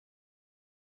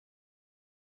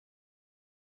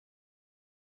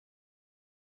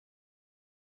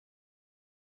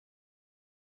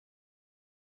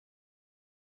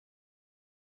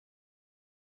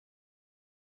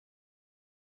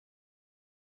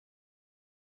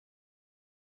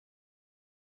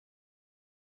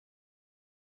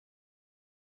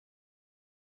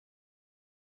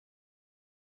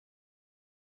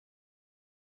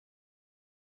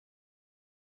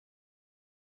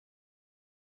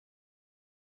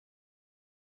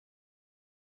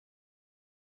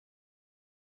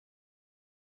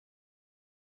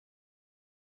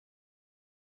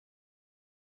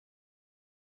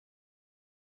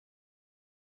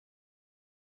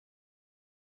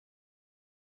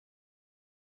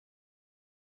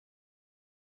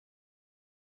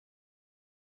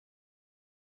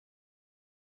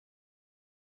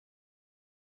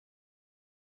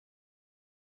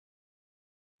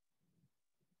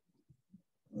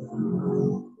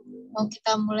Mau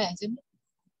kita mulai aja, Bu?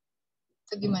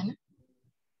 Atau gimana?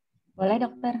 Boleh,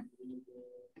 dokter.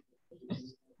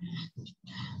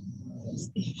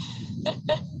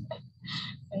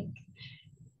 Baik.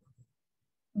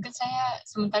 Mungkin saya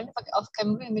sementara ini pakai off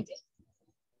cam dulu ya, Mbak.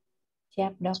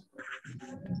 Siap, dok.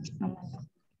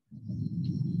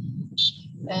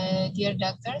 Dear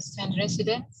doctors and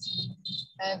residents,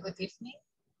 good evening.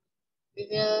 We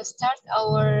will start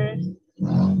our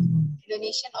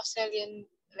Indonesian Australian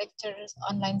lectures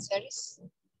online series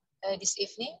this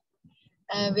evening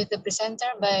with the presenter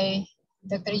by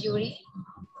Dr. Yuri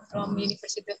from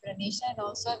University of Indonesia and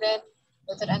also then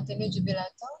Dr. Antonio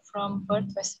Jubilato from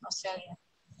Perth, Western Australia.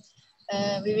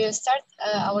 We will start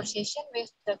our session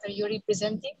with Dr. Yuri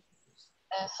presenting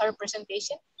her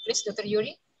presentation. Please, Dr.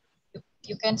 Yuri,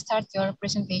 you can start your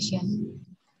presentation.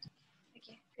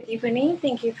 Okay. Good evening.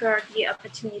 Thank you for the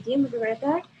opportunity,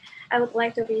 moderator. I would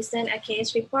like to present a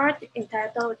case report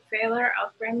entitled Failure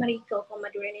of Primary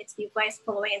Glaucoma During its Device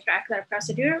Following Intraocular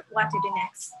Procedure, What to Do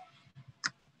Next?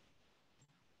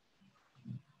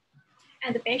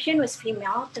 And the patient was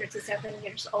female, 37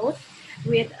 years old,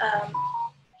 with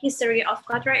history of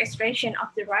cataract expression of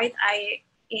the right eye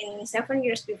in 7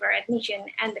 years before admission,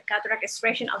 and the cataract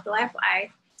expression of the left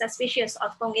eye, suspicious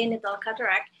of congenital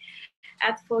cataract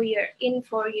at 4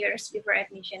 years before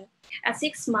admission. At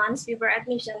 6 months before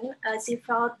admission, she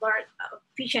felt blurred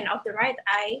vision of the right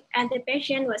eye, and the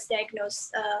patient was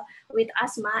diagnosed with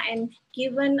asthma and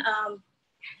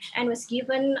was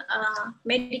given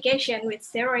medication with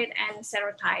steroid and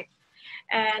serotype.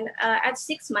 And at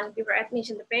 6 months before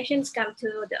admission, the patients come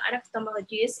to the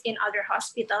ophthalmologist in other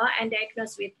hospital and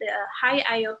diagnosed with the high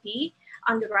IOP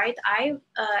on the right eye,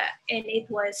 and it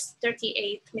was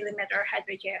 38 millimeter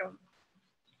hydrogerum.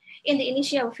 In the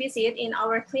initial visit in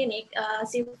our clinic,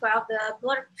 she felt the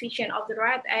blurred vision of the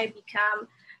right eye become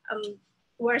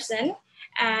worsened,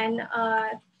 and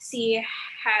she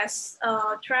has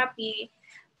therapy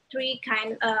 4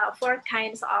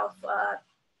 kinds of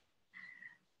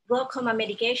glaucoma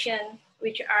medication,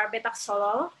 which are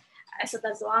betaxolol,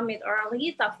 acetazolamide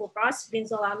orally, tafluprost,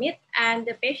 brinzolamide, and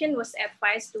the patient was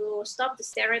advised to stop the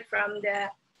steroid from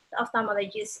the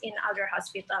ophthalmologist in other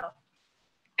hospital.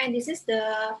 And this is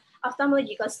the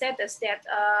ophthalmological status that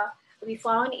we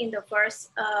found in the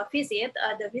first visit.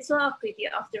 The visual acuity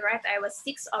of the right eye was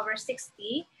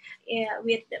 6/60,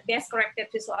 with the best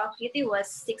corrected visual acuity was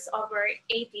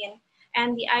 6/18,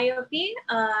 and the IOP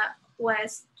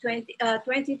was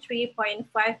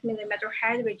 23.5 millimeter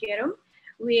hydrogerum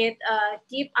with a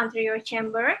deep anterior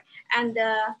chamber, and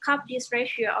the cup-disc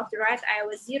ratio of the right eye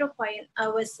was 1.0,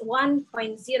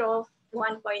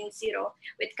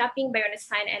 with cupping, Bayonnet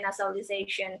sign, and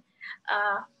nasalization.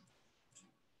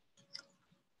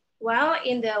 While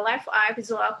in the left eye,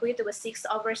 visual acuity was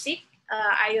 6/6,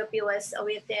 IOP was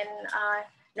within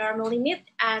normal limit,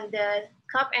 and the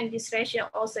cup and disc ratio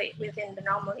also within the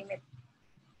normal limit.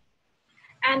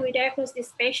 And we diagnosed this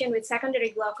patient with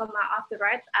secondary glaucoma of the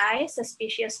right eye,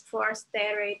 suspicious for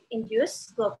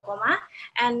steroid-induced glaucoma,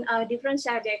 and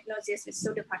differential diagnosis with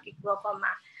pseudophakic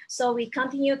glaucoma. So we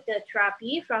continued the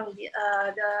therapy from the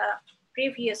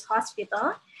previous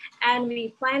hospital, and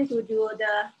we plan to do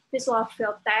the visual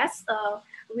field test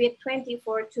with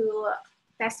 24-2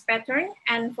 test pattern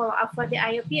and follow up for the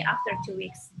IOP after 2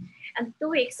 weeks. And 2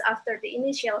 weeks after the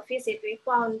initial visit, we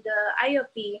found the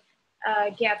IOP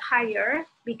get higher,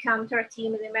 become 30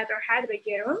 millimeter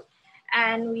hydrogerum,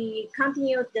 and we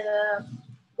continued the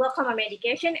glaucoma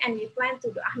medication, and we plan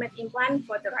to do Ahmed implant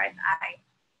for the right eye.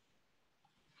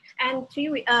 And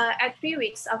at 3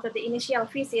 weeks after the initial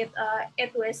visit,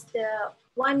 it was the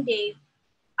 1 day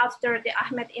after the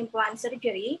Ahmed implant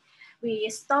surgery, we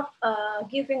stopped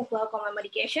giving glaucoma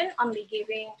medication, only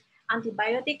giving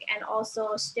antibiotic and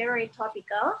also steroid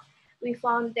topical. We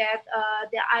found that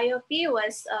the IOP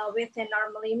was within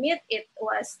normal limit. It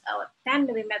was 10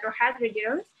 millimeter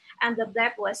hydrogerum, and the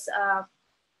bleb was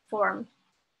formed.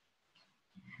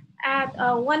 At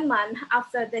 1 month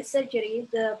after the surgery,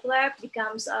 the bleb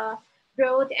becomes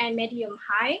broad and medium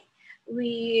high.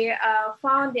 We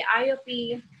found the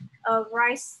IOP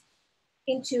rise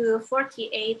into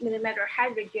 48 millimeter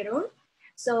hydrogerum.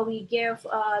 So we gave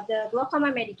the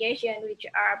glaucoma medication, which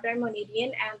are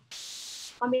brimonidine and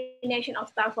combination of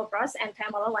tafluprost and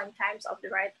timolol 1 times of the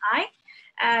right eye.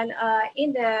 And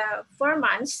in the 4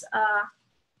 months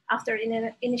after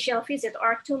the initial visit,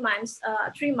 or 3 months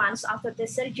after the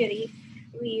surgery,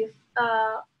 we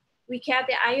kept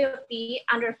the IOP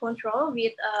under control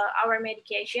with our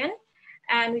medication,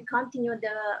 and we continued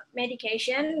the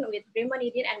medication with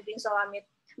brimonidine and brinzolamide.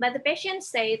 But the patient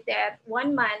said that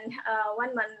 1 month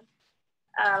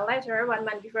Later, 1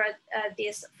 month before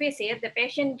this visit, the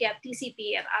patient get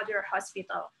TCP at other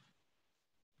hospital.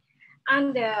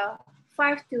 And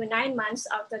 5 to 9 months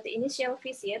after the initial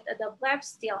visit, the blood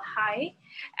still high,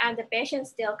 and the patient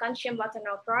still consume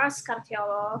latanoprost,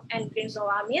 cartiolol, and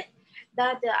brinzolamide.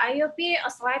 That the IOP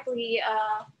slightly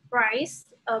rise,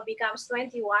 becomes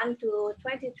 21 to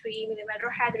 23 millimeter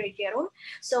hydrogerum.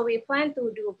 So we plan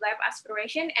to do blood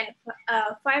aspiration and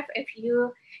 5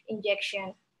 FU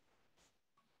injection.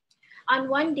 On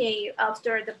one day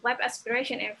after the blood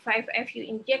aspiration and 5 FU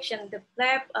injection, the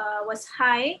blood was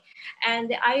high, and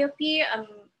the IOP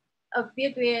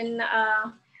between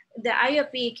the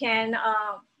IOP can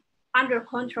under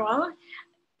control.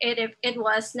 It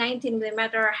was 19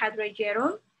 millimeter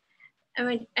hydrogerum,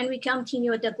 and we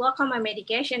continued the glaucoma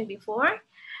medication before,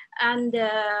 and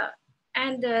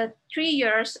 3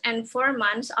 years and 4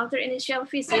 months after initial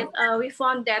visit, we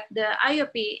found that the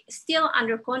IOP is still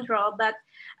under control, but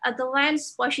the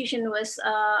lens position was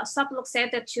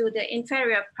subluxated to the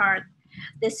inferior part.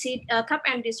 The cup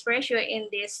and disc ratio in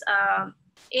this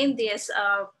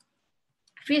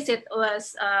visit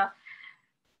was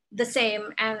the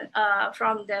same and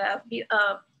from the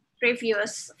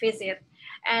previous visit.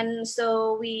 And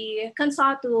so we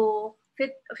consult to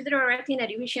vitreoretina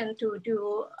division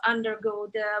to undergo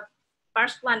the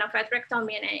first plan of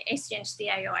vitrectomy and exchange the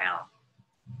IOL.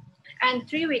 And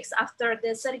 3 weeks after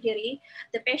the surgery,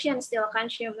 the patient still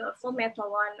consumed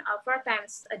flumetolone 4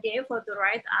 times a day for the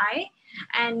right eye.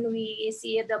 And we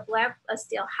see the blood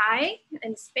still high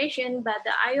in this patient, but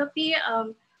the IOP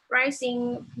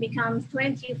rising becomes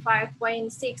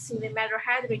 25.6 millimeter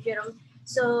hydrogerum.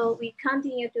 So we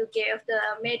continue to give the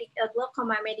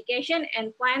glaucoma medication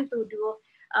and plan to do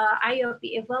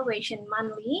IOP evaluation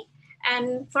monthly.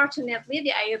 And fortunately,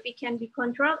 the IOP can be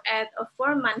controlled at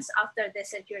 4 months after the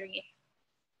surgery.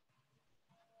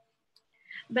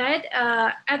 But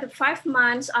at 5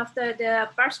 months after the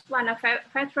first plan of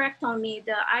vitrectomy,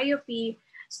 the IOP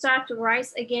start to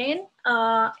rise again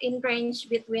in range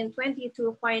between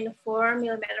 22.4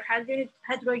 millimeter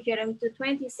hydrogerum to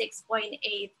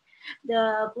 26.8.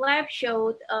 The lab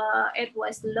showed it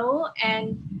was low,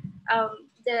 and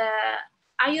the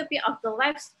IOP of the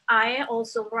left eye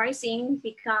also rising,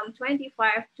 become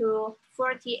 25 to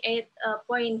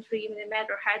 48.3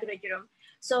 millimeter hydrogerum.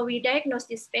 So we diagnosed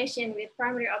this patient with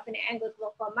primary open-angle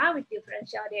glaucoma with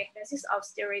differential diagnosis of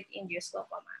steroid-induced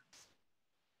glaucoma.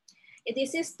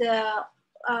 This is the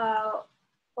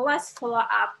last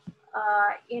follow-up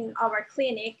in our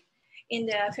clinic in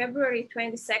the February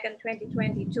 22nd,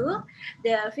 2022.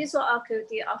 The visual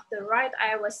acuity of the right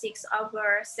eye was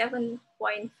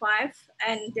 6/7.5,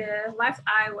 and the left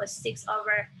eye was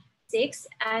 6/6,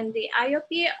 and the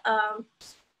IOP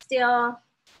still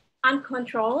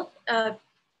uncontrolled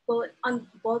on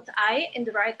both eye. In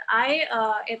the right eye,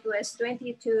 it was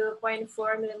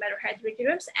 22.4 millimeter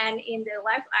hydrogerums, and in the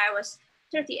left eye was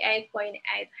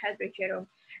 38.8 hydrogerum.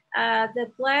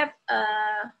 The blood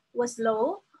was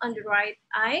low on the right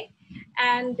eye,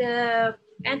 and the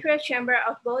anterior chamber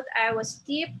of both eye was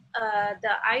deep.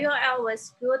 The IOL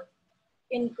was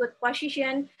in good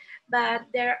position, but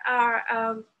there are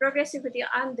progressivity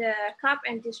on the cup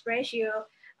and disc ratio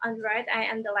on the right eye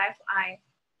and the left eye.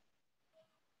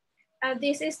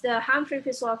 This is the Humphrey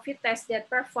visual fit test that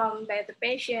performed by the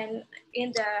patient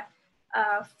in the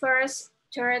first,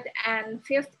 third, and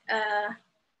fifth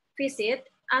visit.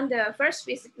 On the first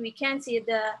visit, we can see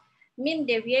the mean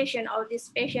deviation of this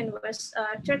patient was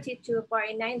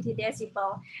 32.90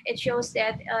 decibel. It shows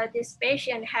that this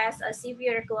patient has a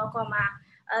severe glaucoma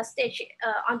stage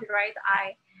on the right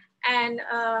eye. And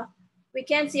we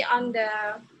can see on the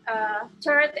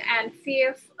third and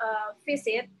fifth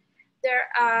visit, there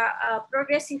are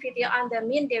progressivity on the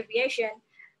mean deviation.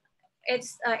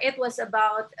 It was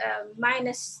about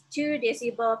 -2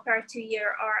 decibel per 2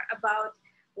 year, or about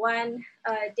 1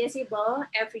 decibel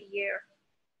every year.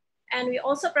 And we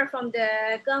also performed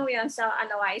the ganglion cell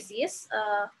analysis.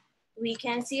 We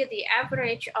can see the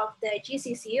average of the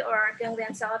GCC, or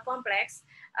ganglion cell complex.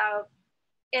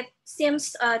 It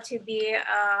seems to be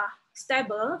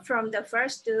stable from the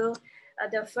first to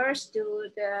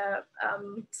the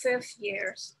 5th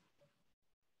years.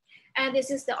 And this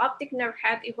is the optic nerve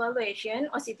head evaluation,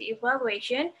 OCT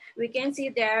evaluation. We can see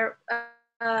there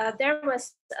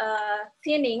was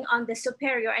thinning on the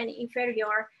superior and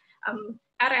inferior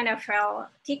RNFL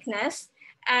thickness.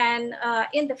 And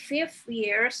in the 5th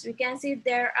years, we can see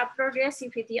there are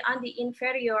progressivity on the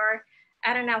inferior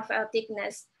RNFL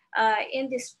thickness.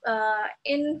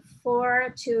 In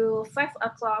 4 to 5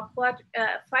 o'clock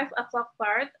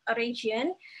part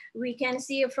region, we can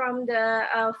see from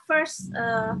the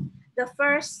the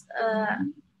first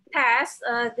test,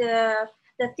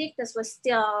 the thickness was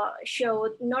still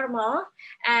showed normal,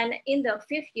 and in the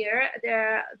 5th year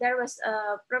there was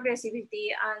a progressivity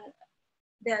on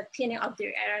the thinning of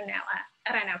the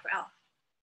RNFL.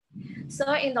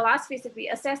 So in the last visit, we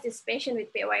assessed this patient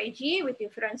with PYG with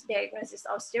different diagnosis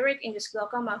of steroid-induced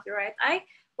glaucoma of the right eye,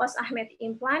 post-Ahmed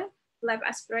implant, left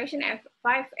aspiration,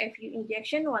 F5 FU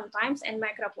injection 1 times, and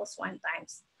micropulse 1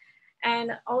 times.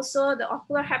 And also the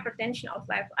ocular hypertension of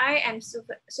left eye and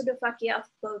pseudophakia of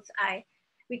both eye.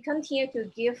 We continue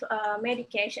to give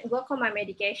medication, glaucoma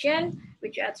medication,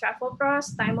 which are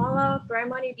travoprost, timolol,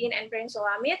 brimonidine, and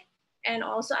brinzolamide, and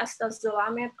also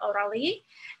acetazolamide orally.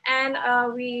 And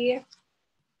we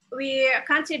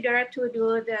consider to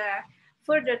do the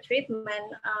further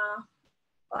treatment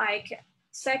like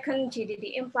second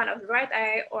GDD implant of the right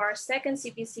eye, or second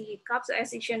CPC capsule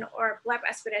excision, or flap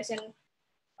aspiration,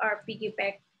 or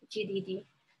piggyback GDD.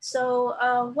 So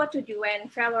what to do when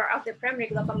failure of the primary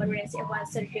glaucoma lens implant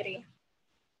surgery?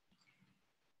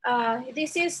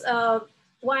 This is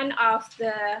one of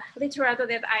the literature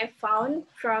that I found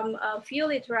from a few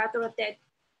literature that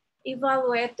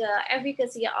evaluate the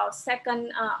efficacy of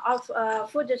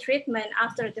further treatment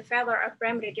after the failure of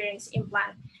primary lens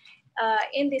implant.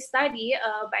 In this study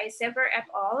by Sever et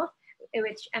al.,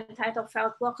 which entitled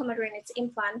Failed Glaucoma Lens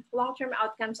Implant, Long-Term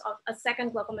Outcomes of a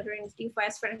Second Glaucoma Lens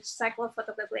Device versus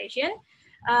Cyclophotoablation,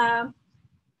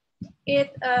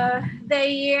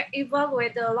 they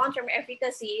evaluate the long-term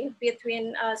efficacy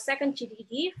between second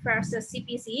GDD versus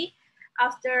CPC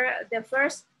after the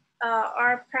first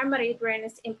or primary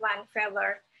lens implant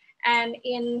failure. And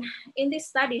in this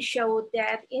study showed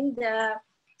that in the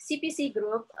CPC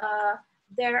group,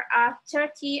 there are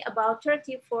about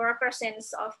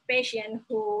 34% of patients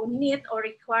who need or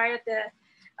require the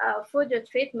further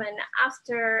treatment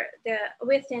after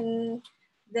within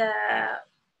the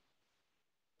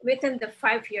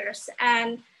 5 years,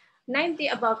 and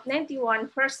about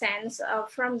 91%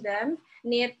 from them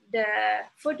need the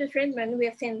further treatment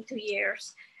within 2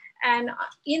 years. And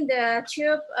in the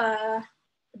tube,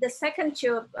 the second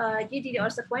tube GDD or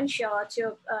sequential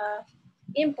tube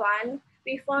implant,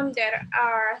 we found there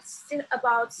are still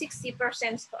about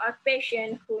 60% of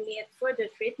patients who need further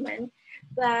treatment,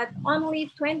 but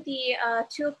only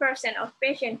 22% of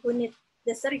patients who need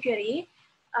the surgery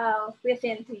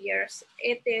within 2 years.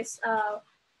 It is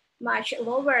much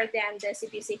lower than the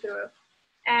CPC group.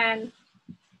 And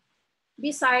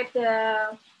beside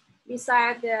the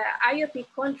IOP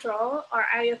control or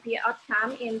IOP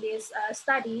outcome in this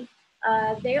study,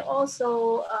 they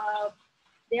also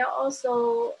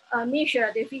measure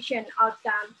the vision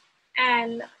outcome.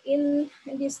 And in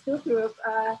this two group,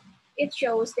 it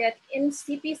shows that in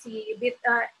CPC,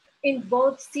 in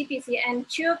both CPC and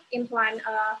tube implant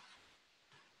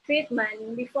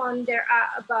treatment, we found there are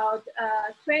about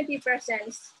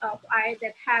 20% of eye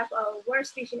that have a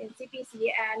worse vision in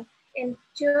CPC, and in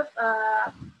tube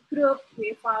group,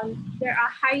 we found there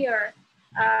are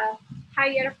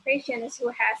higher patients who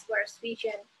has worse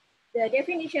vision. The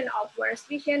definition of worse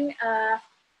vision,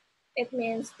 it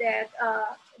means that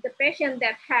the patient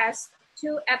that has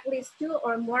at least two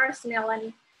or more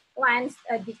Snellen lines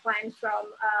declines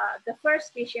from the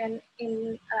first vision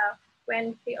in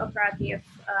when preoperative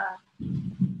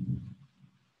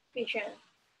vision.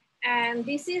 And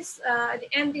this is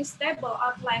this table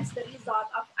outlines the result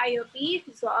of IOP,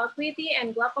 visual acuity,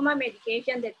 and glaucoma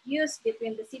medication that used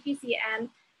between the CPC and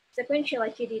sequential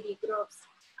GDD groups.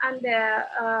 And the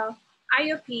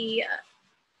IOP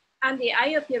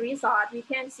result, we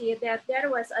can see that there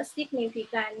was a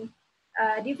significant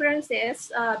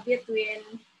differences between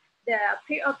the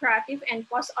preoperative and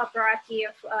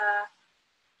postoperative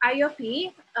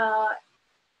IOP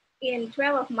in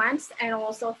 12 months and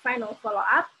also final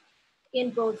follow-up in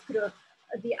both groups.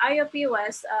 The IOP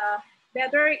was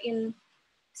better in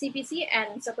CPC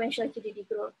and sequential GDD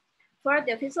group. For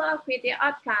the visual acuity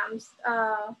outcomes,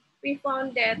 we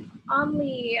found that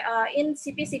only in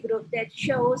CPC group that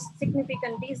shows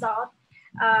significant result,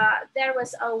 there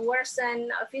was a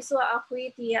worsened visual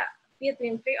acuity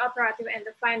between preoperative and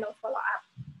the final follow-up.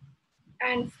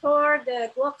 And for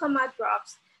the glaucoma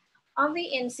drops,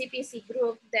 only in CPC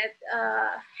group that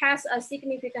has a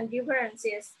significant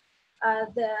differences,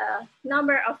 the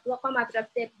number of glaucoma drops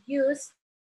that used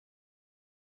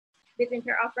between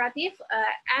preoperative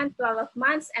and 12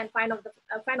 months and final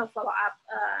follow-up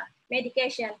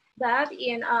medication. But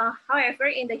in, however,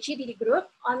 in the GDD group,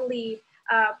 only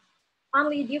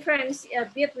difference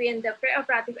between the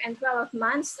preoperative and 12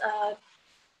 months,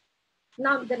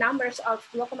 the numbers of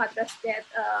glaucoma drops that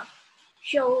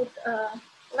showed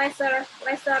lesser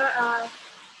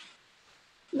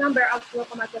number of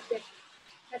glaucoma that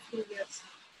has been used.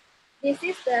 This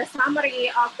is the summary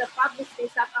of the published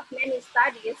results of many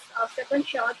studies of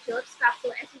sequential tubes,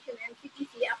 capsule excision, and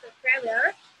CPC after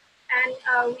failure. And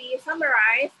we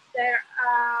summarize there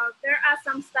are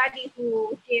some studies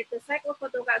who did the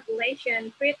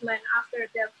cyclophotocoagulation treatment after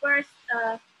the first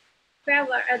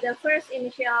failure, the first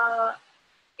initial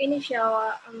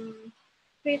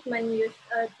treatment with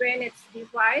drainage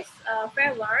device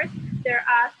failure. There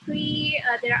are three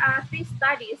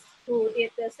studies who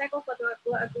did the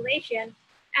cyclophotocoagulation,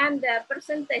 and the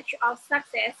percentage of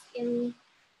success in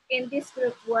this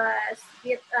group was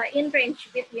in range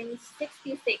between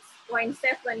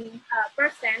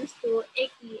 66.7% to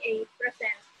 88%.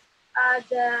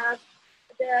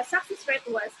 The success rate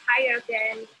was higher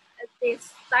than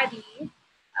this study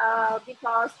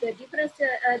because the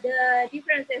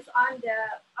differences on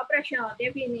the operational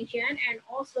definition, and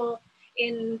also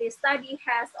in the study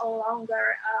has a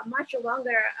longer, much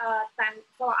longer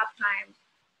follow-up time.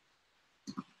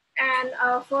 And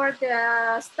for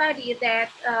the study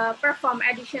that perform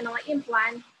additional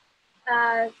implant,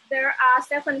 there are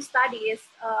 7 studies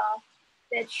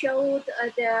that showed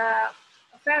the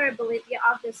variability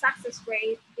of the success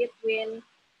rate between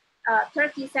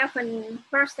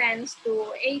 37%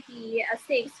 to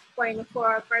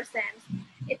 86.4%.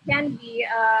 It can be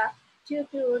due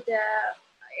to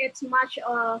it's much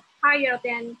higher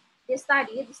than the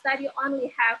study. The study only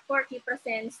have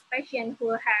 40% patient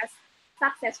who has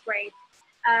success rate.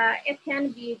 It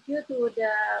can be due to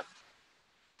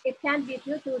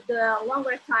the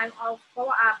longer time of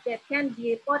follow-up that can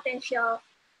be potential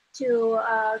to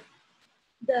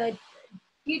the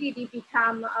GDD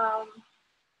become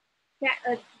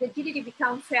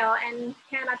fail and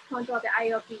cannot control the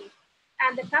IOP.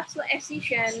 And the capsule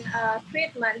excision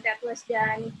treatment that was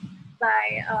done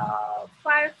by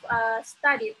 5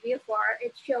 studies before,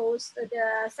 it shows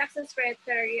the success rate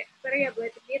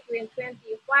variability between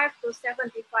 25 to 75%.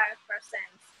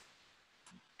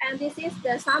 And this is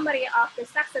the summary of the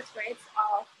success rates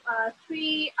of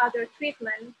 3 other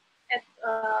treatments at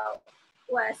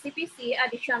was CPC,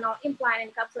 additional implant,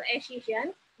 and capsule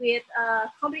excision, with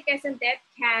complications that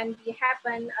can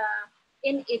happen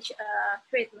in each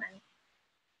treatment.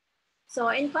 So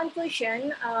in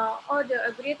conclusion, although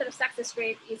a greater success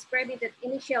rate is predicted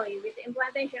initially with the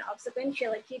implantation of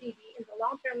sequential GDD, in the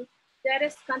long term, there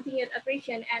is continued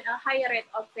attrition and a higher rate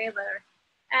of failure.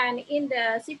 And in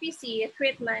the CPC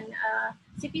treatment,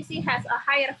 CPC has a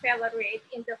higher failure rate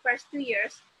in the first 2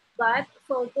 years, but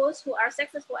for those who are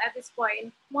successful at this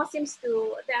point, most seems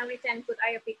to then return good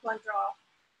IOP control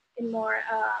in more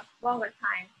longer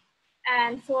time.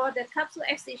 And for the capsule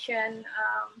excision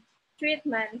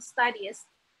treatment studies,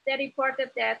 they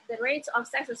reported that the rates of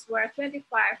success were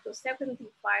 25 to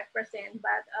 75%,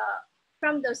 but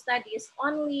from those studies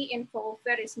only involve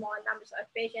very small numbers of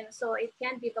patients, so it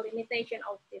can be the limitation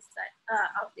of this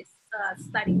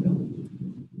study group.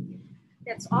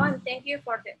 That's all, and thank you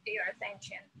for your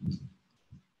attention.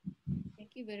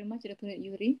 Thank you very much, Dr.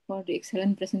 Yuri, for the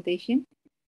excellent presentation.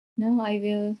 Now I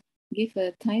will give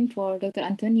a time for Dr.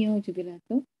 Antonio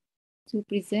Jubilato to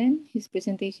present his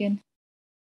presentation.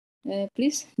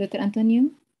 Please, Dr.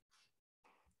 Antonio.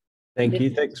 Thank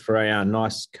you. Thanks for a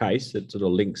nice case. It sort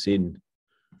of links in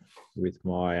with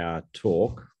my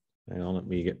talk. Hang on, let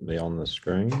me get me on the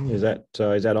screen. Is that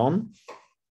on?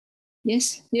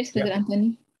 Yes, Dr. Yep.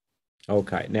 Anthony.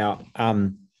 Okay. Now,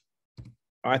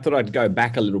 I thought I'd go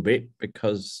back a little bit,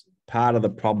 because part of the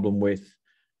problem with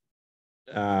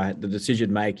the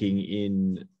decision making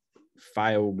in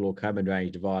failed glaucoma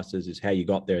drainage devices is how you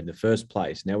got there in the first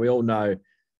place. Now, we all know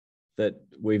that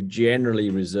we've generally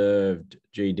reserved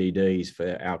GDDs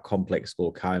for our complex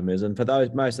glaucomas, and for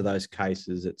most of those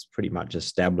cases, it's pretty much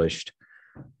established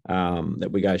that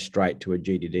we go straight to a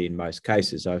GDD in most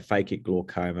cases. So phakic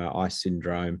glaucoma, eye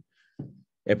syndrome,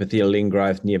 epithelial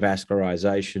ingrowth,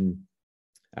 neovascularization,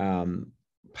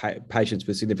 patients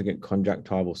with significant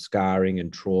conjunctival scarring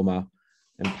and trauma,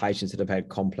 and patients that have had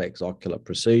complex ocular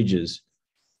procedures.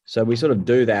 So we sort of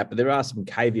do that, but there are some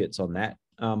caveats on that.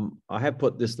 I have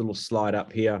put this little slide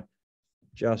up here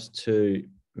just to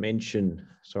mention,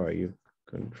 sorry, you're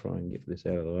going to try and get this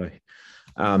out of the way.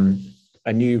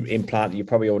 A new implant that you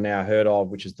probably all now heard of,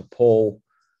 which is the PAL,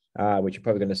 which you're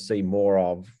probably going to see more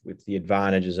of, with the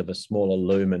advantages of a smaller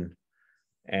lumen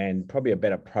and probably a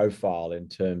better profile in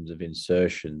terms of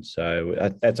insertion. So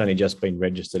that's only just been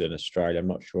registered in Australia. I'm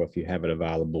not sure if you have it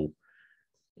available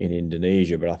in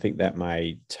Indonesia, but I think that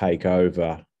may take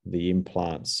over the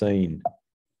implant scene.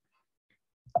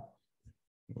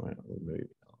 Right,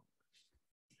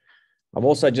 I'm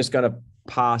also just going to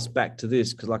pass back to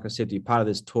this, because like I said to you, part of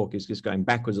this talk is just going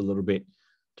backwards a little bit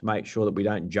to make sure that we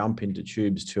don't jump into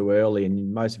tubes too early.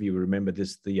 And most of you remember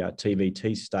this, the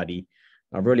TVT study.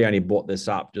 I've really only brought this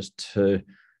up just to,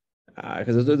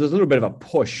 because there's a little bit of a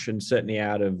push, and certainly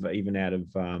even out of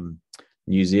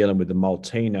New Zealand with the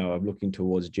Multino, of looking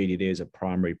towards GDD as a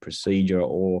primary procedure,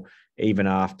 or even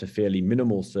after fairly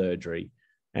minimal surgery.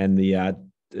 And the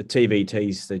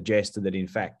TVT suggested that in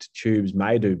fact tubes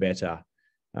may do better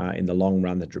in the long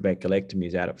run. The trabeculectomy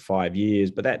is out at 5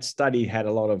 years, but that study had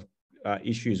a lot of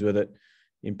issues with it.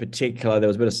 In particular, there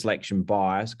was a bit of selection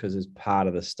bias, because as part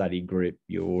of the study group,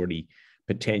 you already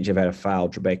potentially have had a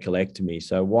failed trabeculectomy.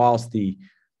 So whilst the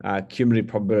cumulative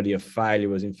probability of failure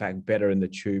was in fact better in the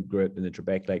tube group than the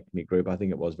trabeculectomy group, I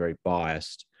think it was very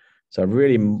biased. So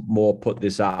really more put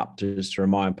this up just to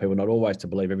remind people not always to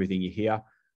believe everything you hear.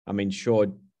 I mean, sure,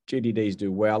 GDDs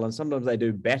do well, and sometimes they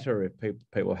do better if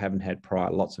people haven't had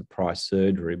lots of prior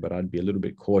surgery, but I'd be a little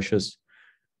bit cautious.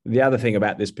 The other thing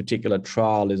about this particular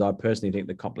trial is I personally think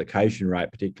the complication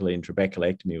rate, particularly in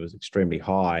trabeculectomy, was extremely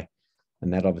high,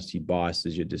 and that obviously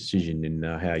biases your decision in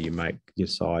how you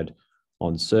decide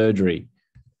on surgery.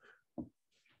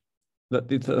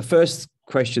 The first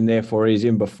question, therefore, is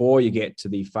in before you get to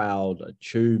the failed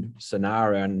tube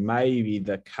scenario, and maybe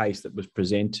the case that was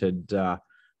presented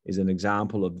is an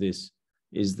example of this,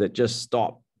 is that just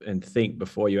stop and think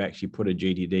before you actually put a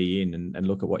GDD in, and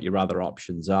look at what your other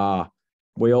options are.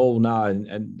 We all know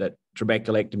and that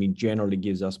trabeculectomy generally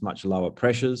gives us much lower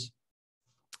pressures.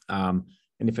 And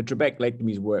if a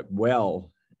trabeculectomy's worked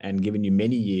well and given you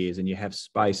many years and you have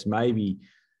space, maybe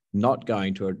not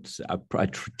going to a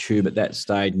tube at that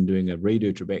stage and doing a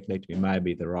redo trabeculectomy may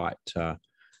be the right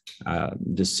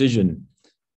decision.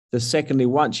 Secondly,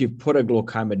 once you've put a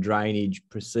glaucoma drainage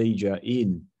procedure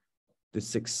in, the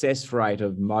success rate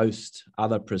of most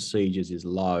other procedures is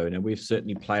low. Now, we've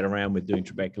certainly played around with doing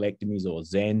trabeculectomies or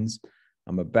Zens.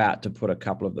 I'm about to put a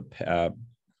couple of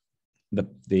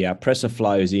the pressor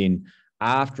flows in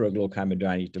after a glaucoma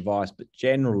drainage device, but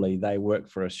generally they work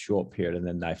for a short period and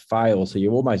then they fail. So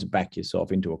you almost back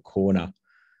yourself into a corner.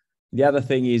 The other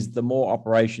thing is the more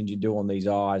operations you do on these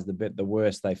eyes, the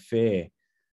worse they fare.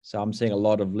 So I'm seeing a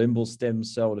lot of limbal stem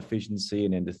cell deficiency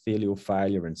and endothelial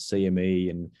failure and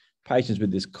CME and patients with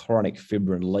this chronic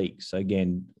fibrin leak. So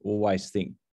again, always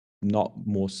think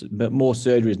more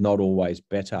surgery is not always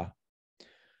better.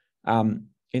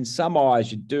 In some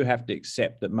eyes, you do have to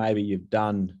accept that maybe you've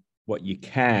done what you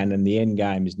can, and the end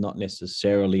game is not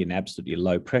necessarily an absolutely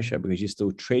low pressure, because you're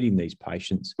still treating these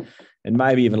patients, and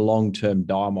maybe even long-term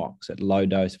Diamox at low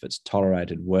dose, if it's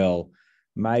tolerated well,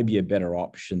 may be a better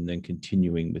option than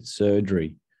continuing with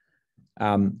surgery.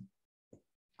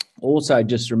 Also,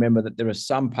 just remember that there are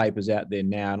some papers out there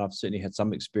now, and I've certainly had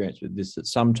some experience with this, that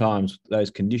sometimes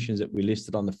those conditions that we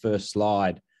listed on the first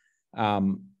slide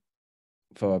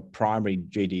for primary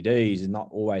GDDs is not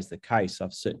always the case.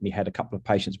 I've certainly had a couple of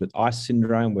patients with ice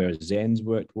syndrome where Zens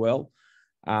worked well.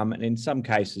 And in some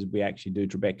cases, we actually do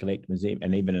trabeculectomies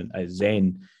and even a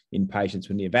Zen in patients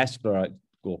with neovascular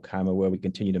glaucoma, where we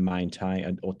continue to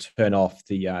maintain or turn off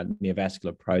the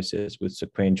neovascular process with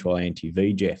sequential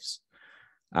anti-VEGFs.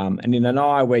 And in an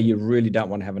eye where you really don't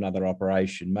want to have another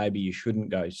operation, maybe you shouldn't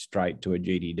go straight to a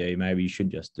GDD. Maybe you should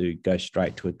just go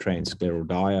straight to a transscleral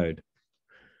diode.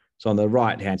 So on the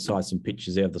right-hand side, some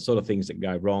pictures there of the sort of things that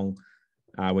go wrong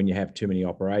when you have too many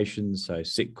operations. So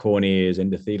sick corneas,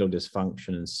 endothelial dysfunction,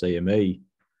 and CME.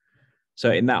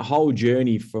 So in that whole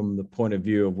journey from the point of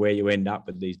view of where you end up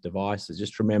with these devices,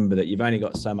 just remember that you've only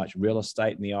got so much real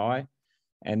estate in the eye,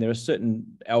 and there are certain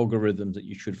algorithms that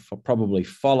you should probably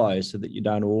follow so that you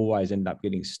don't always end up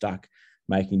getting stuck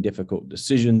making difficult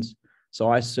decisions. So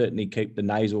I certainly keep the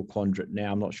nasal quadrant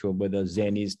now. I'm not sure whether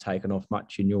Zen is taken off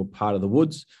much in your part of the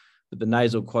woods, but the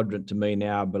nasal quadrant to me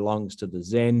now belongs to the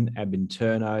Zen ab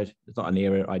interno. It's not an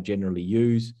area I generally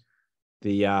use.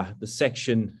 The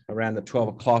section around the 12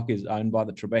 o'clock is owned by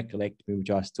the trabeculectomy, which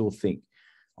I still think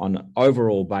on an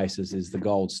overall basis is the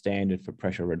gold standard for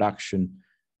pressure reduction.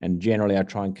 And generally I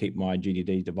try and keep my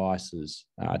GDD devices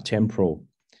temporal.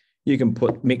 You can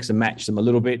mix and match them a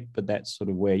little bit, but that's sort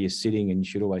of where you're sitting, and you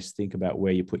should always think about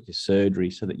where you put your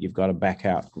surgery so that you've got a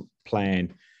backup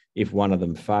plan if one of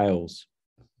them fails.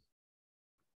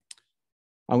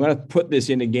 I'm going to put this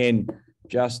in again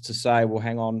just to say, well,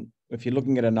 hang on, if you're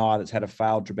looking at an eye that's had a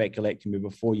failed trabeculectomy,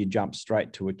 before you jump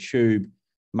straight to a tube,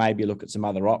 maybe look at some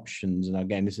other options. And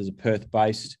again, this is a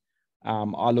Perth-based.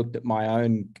 I looked at my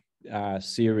own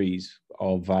series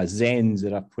of Zens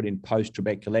that I've put in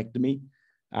post-trabeculectomy.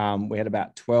 We had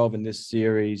about 12 in this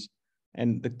series.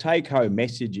 And the take-home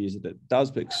message is that it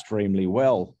does extremely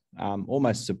well.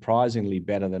 almost surprisingly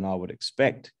better than I would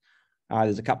expect.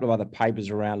 There's a couple of other papers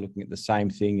around looking at the same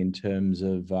thing in terms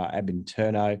of ab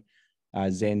interno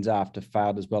Zens after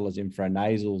failed, as well as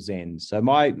infranasal Zens. So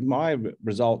my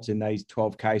results in these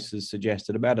 12 cases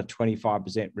suggested about a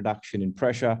 25% reduction in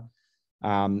pressure,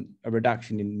 a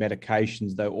reduction in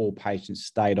medications, though all patients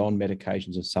stayed on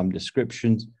medications of some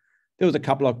descriptions. There was a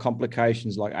couple of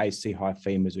complications like AC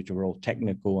hyphemas, which were all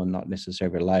technical and not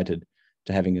necessarily related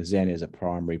to having a Zen as a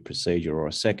primary procedure or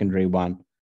a secondary one.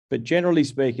 But generally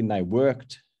speaking, they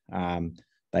worked.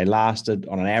 They lasted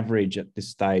on an average at this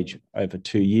stage over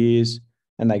 2 years,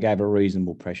 and they gave a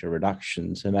reasonable pressure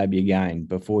reduction. So maybe again,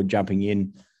 before jumping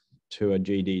in to a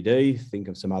GDD, think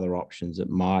of some other options that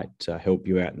might help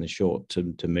you out in the short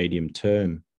to medium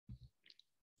term.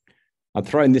 I've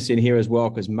thrown this in here as well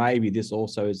because maybe this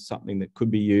also is something that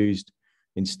could be used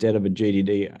instead of a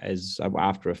GDD as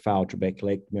after a failed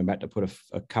trabeculectomy. I'm about to put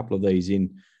a couple of these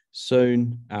in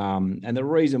soon. And the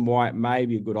reason why it may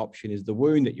be a good option is the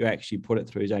wound that you actually put it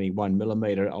through is only 1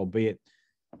 millimeter, albeit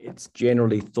it's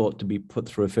generally thought to be put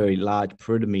through a very large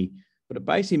peritome. But it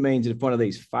basically means that if one of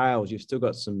these fails, you've still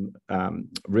got some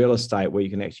real estate where you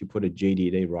can actually put a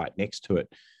GDD right next to it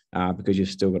because you've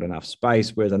still got enough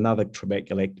space, whereas another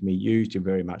trabeculectomy usually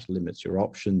very much limits your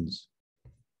options.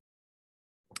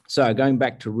 So going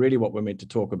back to really what we're meant to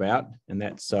talk about, and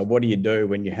that's what do you do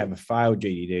when you have a failed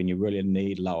GDD and you really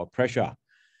need lower pressure?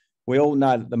 We all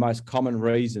know that the most common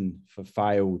reason for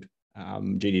failed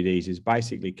GDDs is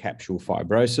basically capsule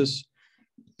fibrosis.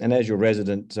 And as your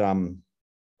resident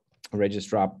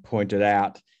registrar pointed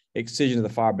out, excision of the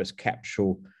fibrous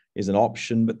capsule is an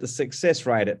option, but the success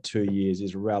rate at 2 years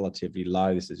is relatively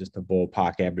low. This is just a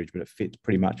ballpark average, but it fits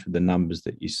pretty much with the numbers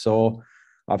that you saw.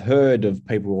 I've heard of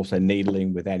people also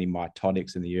needling with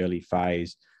antimitotics in the early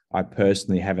phase. I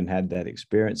personally haven't had that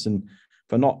experience, and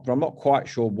I'm not quite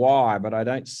sure why, but I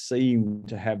don't seem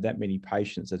to have that many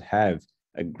patients that have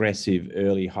aggressive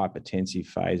early hypertensive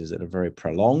phases that are very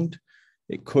prolonged.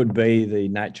 It could be the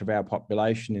nature of our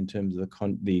population in terms of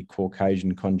the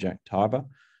Caucasian conjunctiva,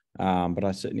 but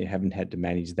I certainly haven't had to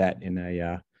manage that in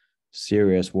a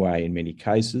serious way in many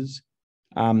cases.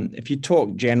 If you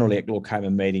talk generally at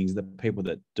glaucoma meetings, the people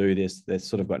that do this, they've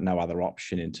sort of got no other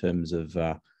option in terms of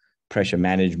pressure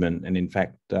management. And in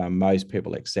fact, most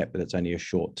people accept that it's only a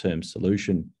short-term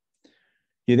solution.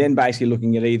 You're then basically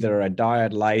looking at either a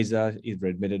diode laser, either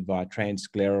admitted via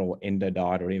transscleral or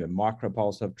endodiode or even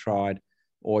micropulse I've tried,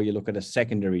 or you look at a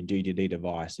secondary GDD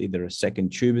device, either a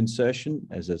second tube insertion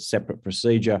as a separate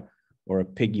procedure or a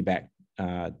piggyback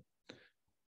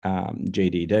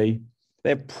GDD.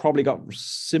 They've probably got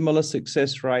similar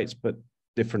success rates, but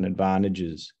different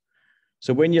advantages.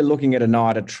 So when you're looking at an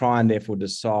eye to try and therefore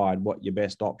decide what your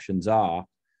best options are,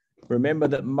 remember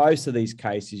that most of these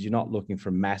cases, you're not looking for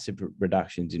massive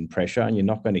reductions in pressure, and you're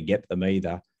not going to get them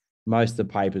either. Most of the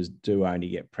papers do only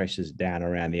get pressures down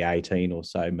around the 18 or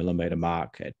so millimeter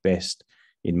mark at best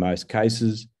in most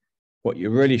cases. What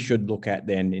you really should look at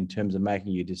then in terms of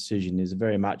making your decision is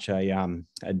very much a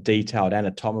detailed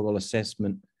anatomical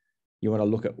assessment. You want to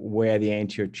look at where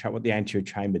what the anterior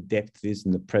chamber depth is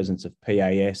in the presence of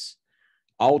PAS.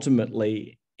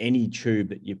 Ultimately, any tube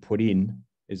that you put in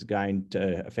is going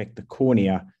to affect the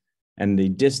cornea, and the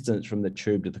distance from the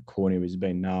tube to the cornea has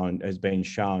been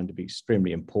shown to be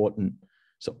extremely important.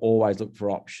 So always look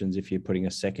for options if you're putting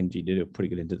a second GDD or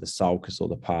putting it into the sulcus or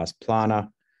the pars plana.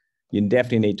 You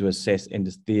definitely need to assess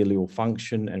endothelial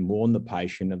function and warn the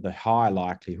patient of the high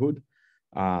likelihood,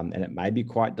 and it may be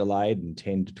quite delayed in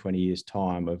 10 to 20 years'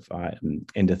 time of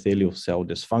endothelial cell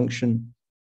dysfunction.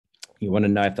 You want to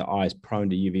know if the eye is prone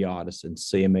to uveitis and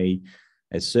CME,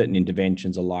 as certain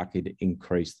interventions are likely to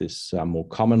increase this more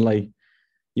commonly.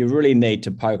 You really need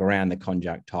to poke around the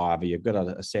conjunctiva. You've got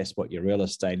to assess what your real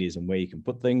estate is and where you can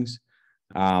put things.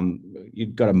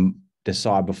 You've got to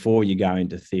decide before you go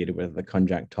into theatre whether the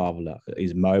conjunctiva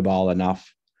is mobile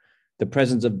enough. The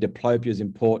presence of diplopia is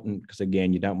important because,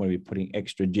 again, you don't want to be putting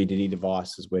extra GDD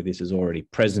devices where this is already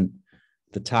present.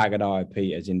 The target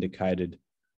IOP, as indicated,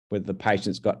 whether the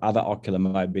patient's got other ocular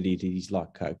morbidities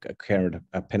like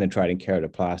a penetrating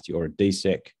keratoplasty or a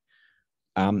DSEC.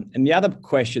 And the other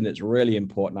question that's really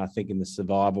important, I think, in the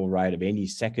survival rate of any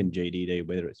second GDD,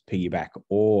 whether it's piggyback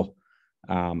or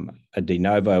a de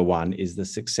novo one, is the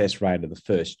success rate of the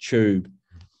first tube.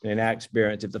 In our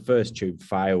experience, if the first tube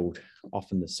failed,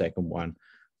 often the second one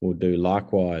will do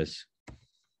likewise.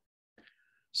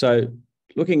 So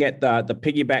looking at the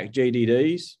piggyback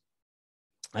GDDs,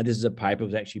 this is a paper that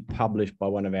was actually published by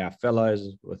one of our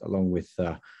fellows along with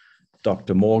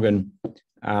Dr. Morgan,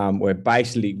 where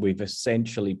basically we've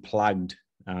essentially plugged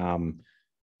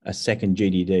a second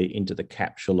GDD into the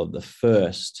capsule of the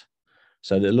first.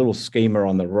 So the little schema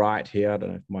on the right here, I don't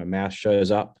know if my mouse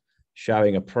shows up,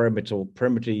 showing a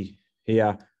perimetry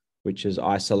here, which has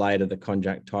isolated the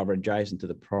conjunctiva adjacent to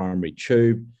the primary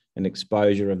tube and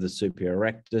exposure of the superior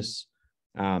rectus.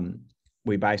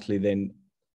 We basically then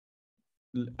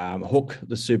hook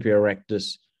the superior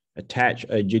rectus, attach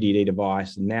a GDD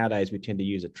device. Nowadays, we tend to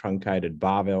use a truncated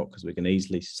barbell because we can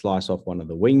easily slice off one of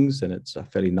the wings and it's a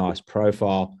fairly nice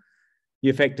profile. You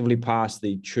effectively pass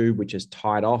the tube, which is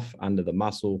tied off under the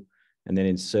muscle, and then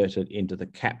insert it into the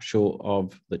capsule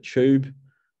of the tube,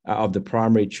 of the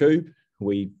primary tube.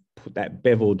 We put that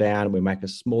bevel down and we make a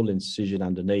small incision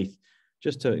underneath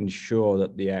just to ensure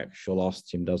that the actual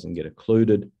ostium doesn't get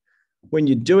occluded. When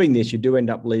you're doing this, you do end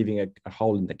up leaving a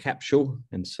hole in the capsule.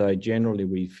 And so generally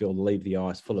we leave the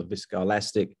eyes full of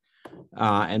viscoelastic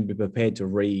and be prepared to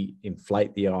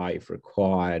re-inflate the eye if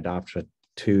required after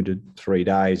 2 to 3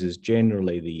 days, as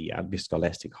generally the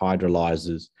viscoelastic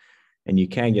hydrolyzes, and you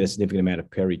can get a significant amount of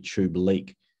peritube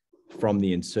leak from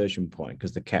the insertion point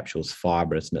because the capsule is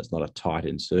fibrous and it's not a tight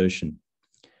insertion.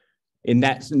 In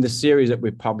the series that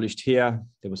we've published here,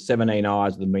 there were 17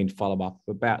 eyes with a mean follow-up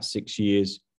of about 6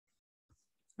 years.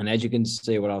 And as you can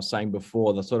see, what I was saying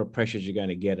before, the sort of pressures you're going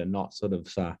to get are not sort of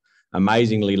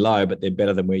amazingly low, but they're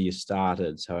better than where you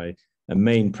started. So a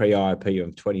mean pre-IOP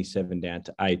of 27 down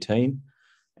to 18.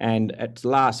 And at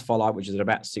last follow-up, which is at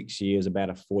about 6 years,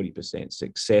 about a 40%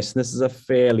 success. And this is a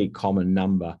fairly common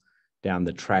number down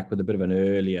the track with a bit of an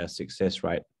earlier success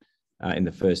rate in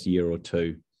the first year or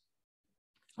two.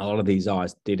 A lot of these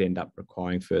eyes did end up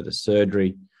requiring further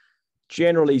surgery.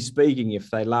 Generally speaking,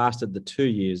 if they lasted the 2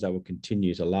 years, they will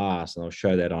continue to last. And I'll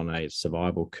show that on a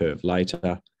survival curve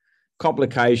later.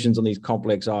 Complications on these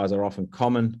complex eyes are often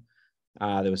common.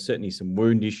 There were certainly some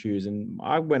wound issues, and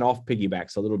I went off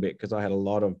piggybacks a little bit because I had a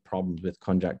lot of problems with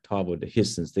conjunctival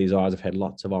dehiscence. These eyes have had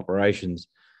lots of operations,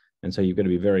 and so you've got to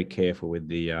be very careful with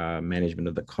the management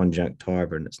of the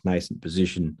conjunctiva in its nascent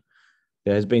position.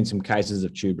 There has been some cases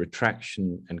of tube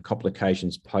retraction and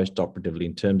complications post-operatively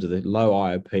in terms of the low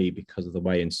IOP because of the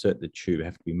way you insert the tube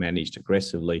have to be managed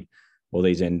aggressively, or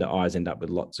these eyes end up with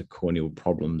lots of corneal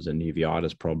problems and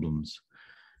uveitis problems.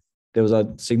 There was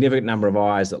a significant number of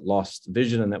eyes that lost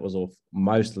vision, and that was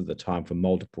most of the time for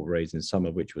multiple reasons, some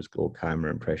of which was glaucoma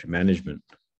and pressure management.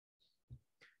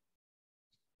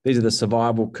 These are the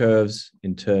survival curves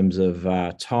in terms of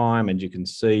time, and you can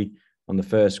see on the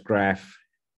first graph,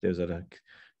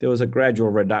 there was a gradual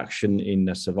reduction in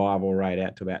the survival rate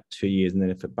out to about 2 years, and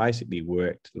then if it basically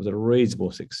worked, there was a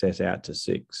reasonable success out to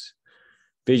 6.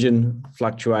 Vision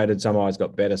fluctuated, some eyes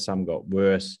got better, some got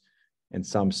worse, and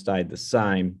some stayed the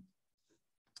same.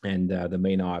 And the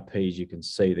mean IOP, as you can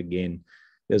see, again,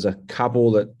 there's a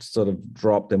couple that sort of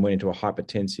dropped and went into a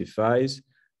hypertensive phase,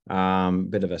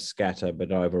 bit of a scatter,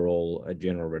 but overall a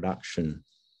general reduction.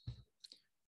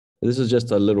 This is just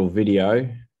a little video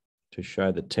to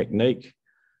show the technique.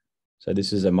 So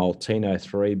this is a Maltino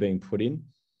 3 being put in.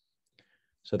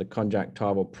 So the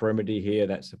conjunctival perimetry here,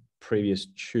 that's a previous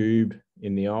tube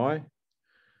in the eye.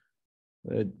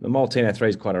 The Maltino 3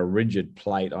 is quite a rigid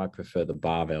plate. I prefer the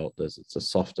barbell. It's a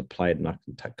softer plate, and I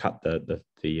can cut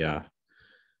the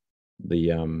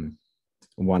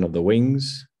one of the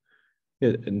wings,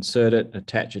 insert it,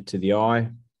 attach it to the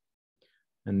eye,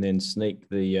 and then sneak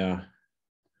the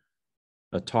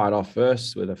tie it off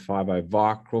first with a 5/0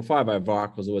 vicryl. 5/0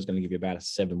 vicryl is always going to give you about a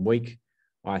 7-week.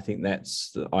 I think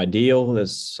that's ideal.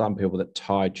 There's some people that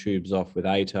tie tubes off with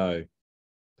 8/0,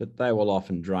 but they will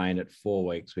often drain at 4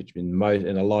 weeks, which in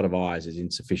a lot of eyes is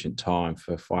insufficient time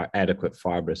for adequate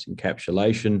fibrous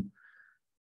encapsulation.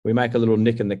 We make a little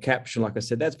nick in the capsule. Like I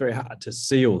said, that's very hard to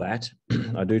seal that.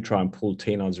 I do try and pull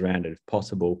tenons around it if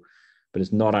possible, but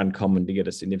it's not uncommon to get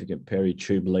a significant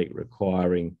peritube leak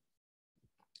requiring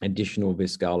additional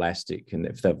viscoelastic. And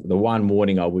if the one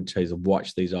warning I would say is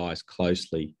watch these eyes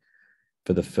closely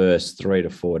for the first 3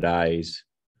 to 4 days.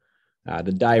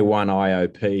 The day 1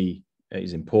 IOP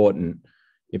is important.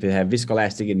 If you have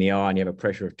viscoelastic in the eye and you have a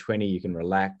pressure of 20, you can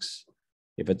relax.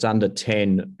 If it's under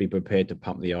 10, be prepared to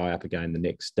pump the eye up again the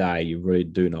next day. You really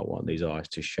do not want these eyes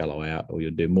to shallow out, or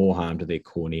you'll do more harm to their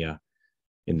cornea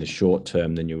in the short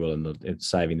term than you will in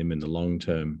saving them in the long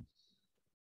term.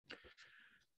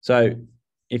 So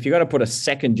if you're going to put a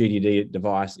second GDD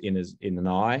device in an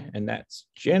eye, and that's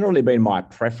generally been my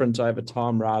preference over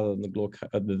time rather than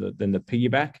the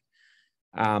piggyback,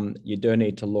 you do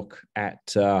need to look at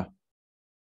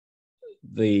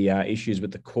the issues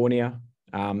with the cornea.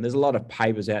 There's a lot of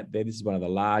papers out there. This is one of the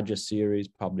larger series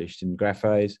published in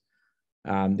Graphase.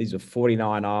 These are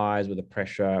 49 eyes with a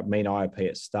pressure mean IOP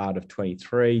at start of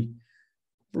 23.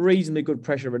 reasonably good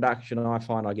pressure reduction. I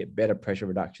find I get better pressure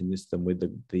reduction this than with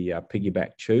the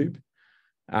piggyback tube.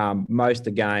 Most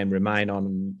again remain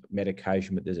on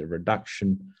medication, but there's a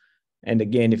reduction. And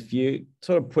again, if you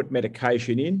sort of put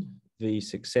medication in, the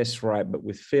success rate, but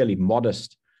with fairly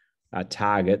modest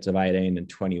targets of 18 and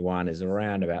 21, is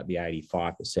around about the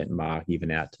 85% mark,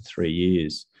 even out to 3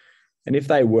 years. And if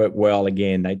they work well,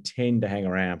 again, they tend to hang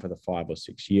around for the 5 or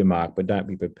 6 year mark, but don't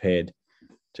be prepared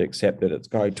to accept that it's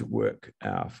going to work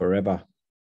forever.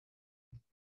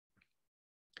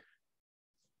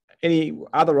 Any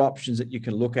other options that you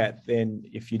can look at then,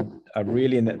 if you are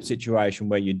really in that situation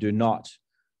where you do not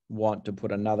want to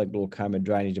put another glaucoma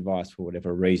drainage device for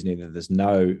whatever reason, either there's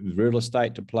no real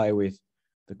estate to play with,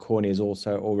 the cornea is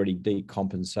also already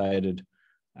decompensated,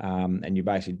 and you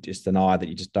basically just an eye that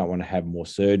you just don't want to have more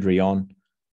surgery on.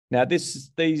 Now,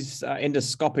 these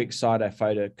endoscopic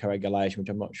cytophotocoagulation, which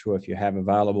I'm not sure if you have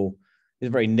available, is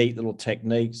a very neat little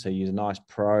technique. So you use a nice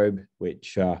probe,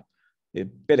 which is a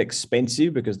bit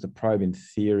expensive because the probe in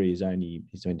theory is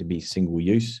meant to be single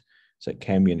use. So it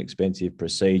can be an expensive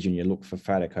procedure, and you look for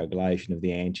photocoagulation of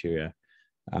the anterior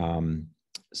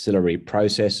ciliary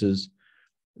processes.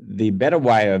 The better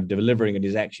way of delivering it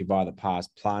is actually via the pars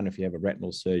plana if you have a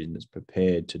retinal surgeon that's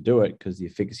prepared to do it, because the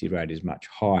efficacy rate is much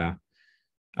higher.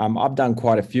 I've done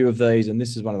quite a few of these, and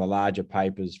this is one of the larger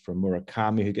papers from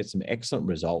Murakami, who gets some excellent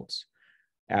results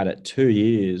out at 2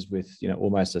 years with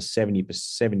almost a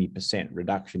 70%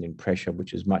 reduction in pressure,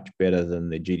 which is much better than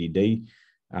the GDD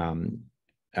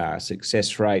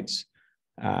success rates.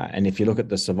 And if you look at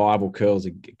the survival curves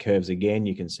again,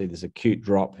 you can see this acute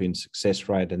drop in success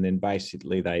rate, and then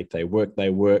basically they work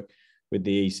with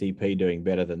the ECP doing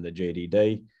better than the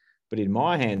GDD. But in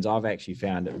my hands, I've actually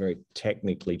found it very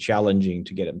technically challenging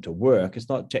to get them to work. It's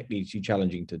not technically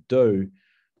challenging to do,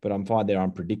 but I find they're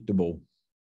unpredictable,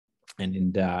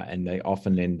 and they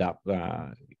often end up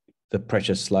the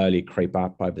pressure slowly creep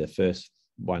up over the first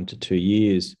 1 to 2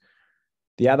 years.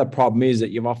 The other problem is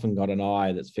that you've often got an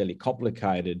eye that's fairly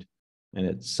complicated, and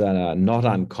it's not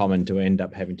uncommon to end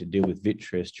up having to deal with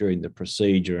vitreous during the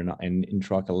procedure and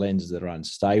intraocular lenses that are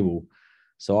unstable.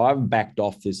 So I've backed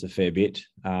off this a fair bit,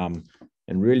 and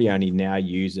really only now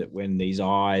use it when these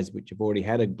eyes, which have already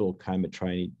had a glaucoma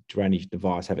drainage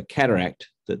device, have a cataract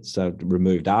that's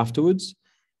removed afterwards,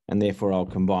 and therefore I'll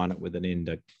combine it with an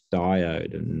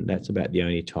endodiode, and that's about the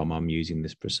only time I'm using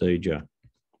this procedure.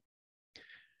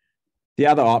 The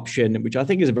other option, which I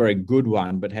think is a very good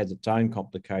one, but has its own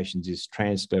complications, is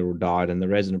transscleral diode, and the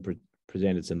resident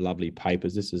presented some lovely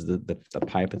papers. This is the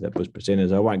paper that was presented,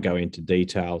 so I won't go into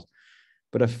details,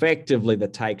 but effectively the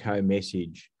take-home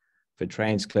message for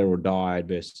transscleral diode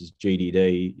versus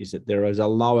GDD is that there is a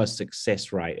lower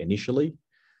success rate initially,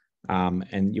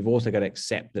 and you've also got to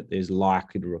accept that there's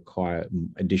likely to require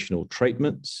additional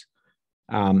treatments.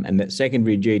 And that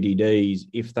secondary GDDs,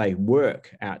 if they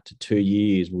work out to 2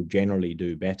 years, will generally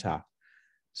do better.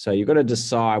 So you've got to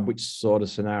decide which sort of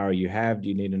scenario you have. Do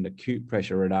you need an acute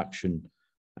pressure reduction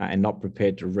and not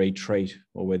prepared to retreat,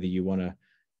 or whether you want to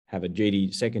have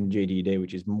a second GDD,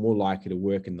 which is more likely to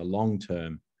work in the long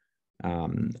term?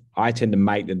 I tend to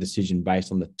make the decision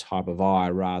based on the type of eye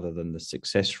rather than the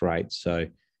success rate. So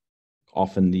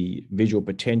often the visual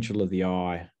potential of the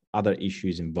eye, other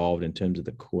issues involved in terms of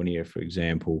the cornea, for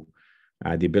example,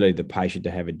 the ability of the patient to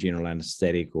have a general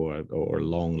anesthetic or a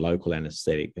long local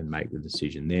anesthetic, and make the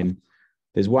decision. Then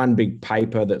there's one big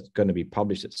paper that's going to be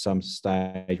published at some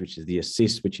stage, which is the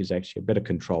ASSIST, which is actually a better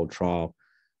controlled trial,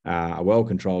 a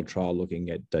well-controlled trial looking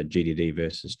at GDD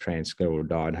versus transscleral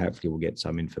diode. Hopefully we'll get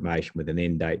some information with an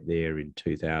end date there in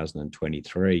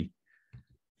 2023.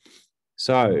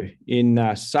 So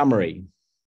in summary,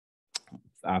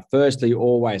 firstly,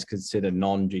 always consider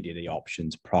non-GDD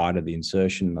options prior to the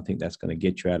insertion. I think that's going to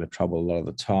get you out of trouble a lot of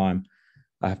the time.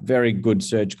 A very good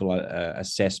surgical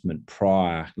assessment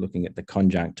prior, looking at the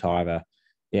conjunctiva,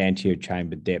 the anterior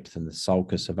chamber depth, and the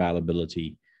sulcus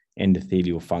availability,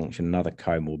 endothelial function, and other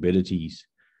comorbidities.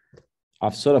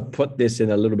 I've sort of put this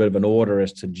in a little bit of an order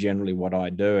as to generally what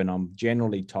I do, and I'm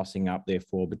generally tossing up,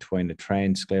 therefore, between the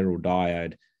transscleral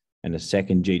diode and a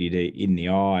second GDD in the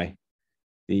eye.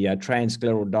 The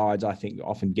transscleral diodes, I think,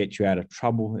 often get you out of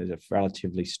trouble. It's a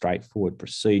relatively straightforward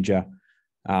procedure,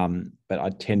 but I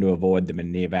tend to avoid them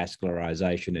in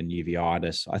neovascularization and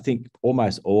uveitis. I think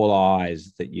almost all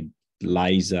eyes that you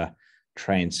laser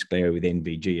transsclera with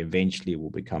NVG eventually will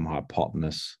become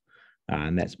hypotenuse,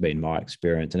 and that's been my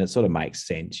experience. And it sort of makes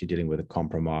sense. You're dealing with a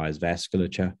compromised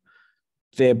vasculature.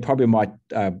 They're probably my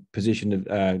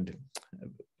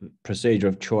procedure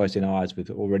of choice in eyes with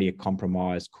already a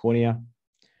compromised cornea.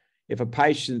 if a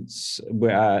patient's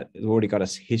already got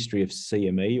a history of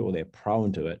CME or they're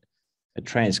prone to it, a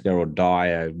transscleral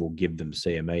diode will give them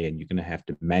CME, and you're going to have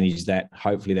to manage that.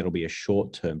 Hopefully that'll be a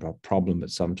short-term problem, but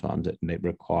sometimes it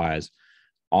requires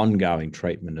ongoing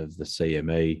treatment of the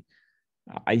CME.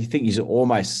 I think you should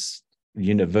almost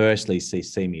universally see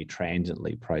CME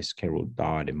transiently post-scleral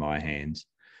diode in my hands.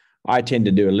 I tend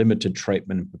to do a limited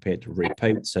treatment and prepare to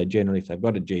repeat. So generally, if they've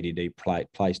got a GDD plate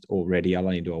placed already, I'll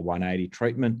only do a 180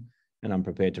 treatment, and I'm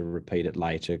prepared to repeat it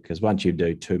later, because once you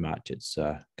do too much, it's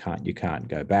you can't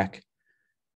go back.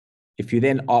 If you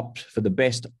then opt for the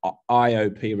best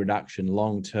IOP reduction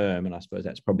long-term, and I suppose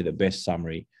that's probably the best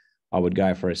summary, I would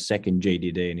go for a second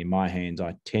GDD. And in my hands,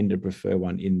 I tend to prefer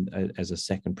one as a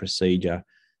second procedure.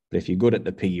 But if you're good at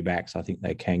the piggybacks, I think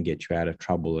they can get you out of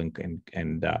trouble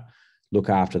and look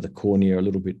after the cornea a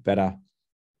little bit better.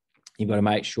 You've got to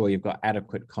make sure you've got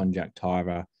adequate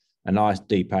conjunctiva, a nice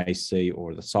deep AC,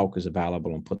 or the sulcus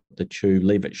available, and put the tube,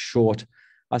 leave it short.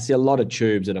 I see a lot of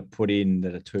tubes that are put in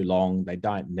that are too long. They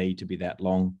don't need to be that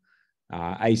long.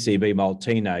 ACB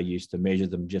Maltino used to measure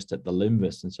them just at the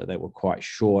limbus, and so they were quite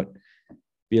short.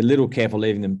 Be a little careful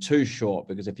leaving them too short,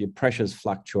 because if your pressures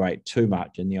fluctuate too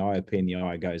much and the IOP in the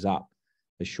eye goes up,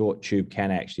 the short tube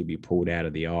can actually be pulled out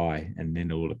of the eye, and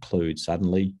then it will occlude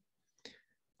suddenly.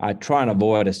 I try and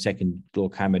avoid a second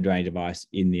glaucoma drain device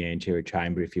in the anterior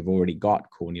chamber if you've already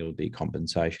got corneal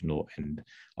decompensation, and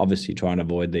obviously try and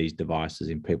avoid these devices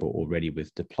in people already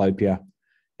with diplopia.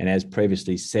 And as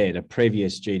previously said, a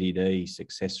previous GDD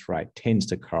success rate tends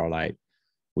to correlate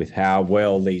with how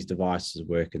well these devices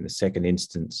work in the second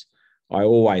instance. I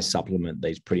always supplement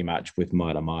these pretty much with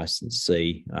mitomycin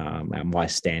C. And my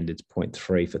standard's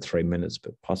 0.3 for 3 minutes,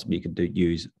 but possibly you could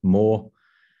use more.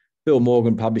 Bill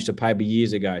Morgan published a paper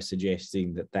years ago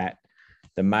suggesting that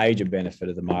the major benefit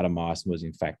of the mitomycin was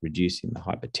in fact reducing the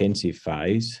hypertensive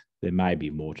phase. There may be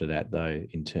more to that though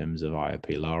in terms of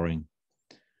IOP lowering.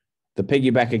 The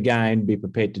piggyback, again, be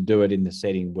prepared to do it in the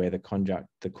setting where the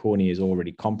cornea is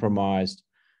already compromised.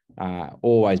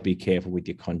 Always be careful with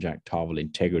your conjunctival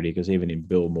integrity, because even in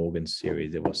Bill Morgan's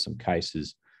series, there was some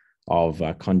cases of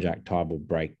conjunctival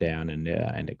breakdown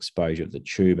and exposure of the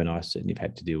tube, and I certainly have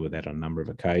had to deal with that on a number of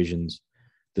occasions.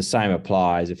 The same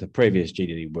applies if the previous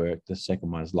GDD worked, the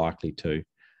second one is likely to.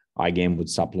 I again would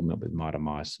supplement with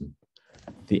mitomycin.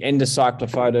 The endocycler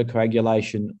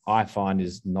photocoagulation I find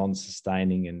is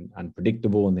non-sustaining and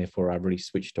unpredictable, and therefore I've really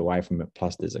switched away from it.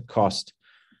 Plus there's a cost,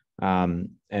 and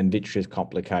vitreous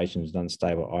complications and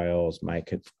unstable IOLs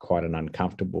make it quite an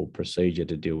uncomfortable procedure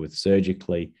to deal with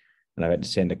surgically. And I've had to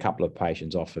send a couple of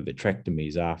patients off for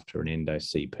vitrectomies after an endo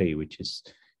CP, which is,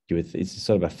 it's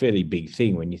sort of a fairly big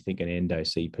thing when you think an endo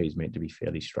CP is meant to be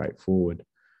fairly straightforward.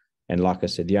 And like I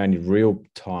said, the only real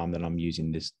time that I'm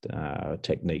using this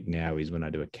technique now is when I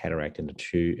do a cataract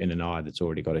in an eye that's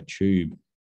already got a tube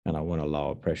and I want to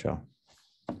lower pressure.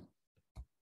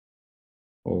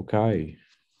 Okay.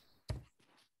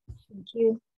 Thank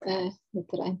you,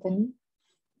 Dr. Anthony.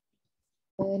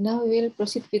 Now we will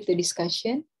proceed with the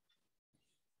discussion.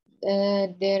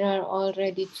 There are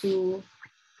already two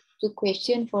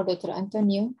questions for Dr.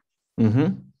 Antonio.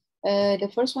 Mm-hmm.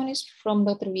 The first one is from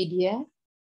Dr. Vidya.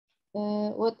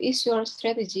 What is your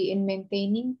strategy in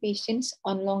maintaining patients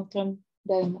on long-term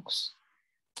Diamox?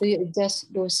 Do you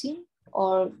adjust dosing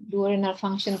or do renal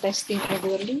function testing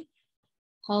regularly?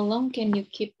 How long can you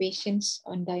keep patients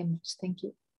on Diamox? Thank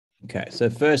you. Okay, so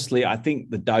firstly, I think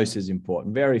the dose is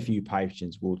important. Very few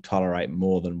patients will tolerate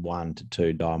more than 1 to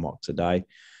 2 Diamox a day.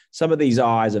 Some of these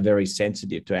eyes are very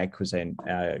sensitive to aqueous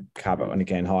carbonic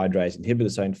anhydrase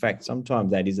inhibitors. So in fact,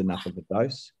 sometimes that is enough of a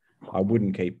dose. I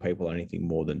wouldn't keep people on anything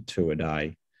more than 2 a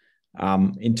day.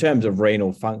 In terms of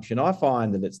renal function, I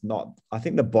find that it's not, I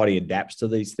think the body adapts to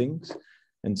these things.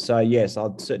 And so, yes,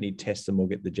 I'll certainly test them or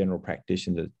get the general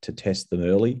practitioner to test them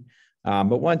early.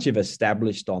 But once you've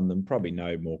established on them, probably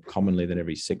no more commonly than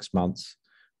every 6 months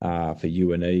for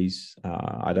UNEs.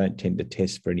 I don't tend to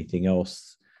test for anything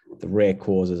else. The rare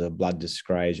causes of blood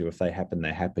dyscrasia, if they happen,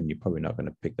 they happen. You're probably not going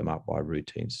to pick them up by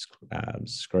routine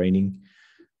screening.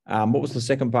 What was the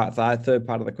second part, third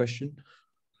part of the question?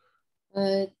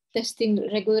 Testing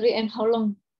regularly, and how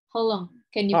long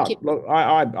can you keep? Look,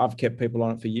 I've kept people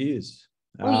on it for years.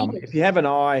 Yes. If you have an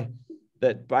eye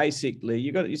that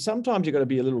basically sometimes you've got to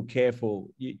be a little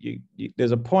careful.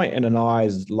 There's a point in an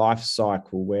eye's life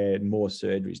cycle where more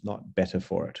surgery is not better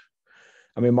for it.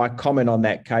 I mean, my comment on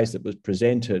that case that was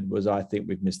presented was, I think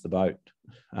we've missed the boat.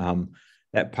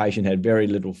 That patient had very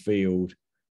little field.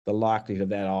 The likelihood of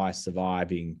that eye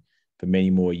surviving for many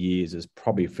more years is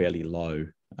probably fairly low.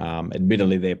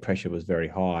 Admittedly, their pressure was very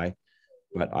high,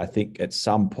 But I think at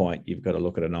some point you've got to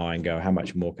look at an eye and go, how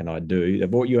much more can I do?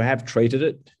 You have treated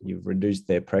it, you've reduced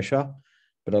their pressure,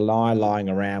 but an eye lying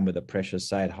around with a pressure,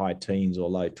 say at high teens or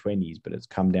low 20s, but it's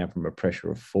come down from a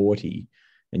pressure of 40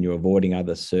 and you're avoiding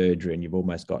other surgery and you've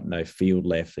almost got no field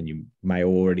left and you may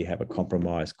already have a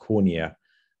compromised cornea,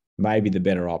 maybe the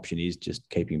better option is just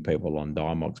keeping people on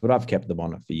Diamox. But I've kept them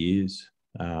on it for years,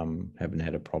 haven't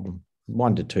had a problem.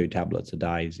 1 to 2 tablets a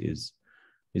day is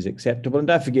acceptable. And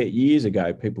don't forget, years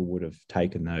ago, people would have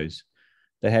taken those.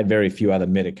 They had very few other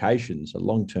medications. So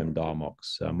long-term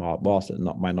Diamox, whilst it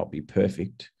may not be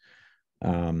perfect,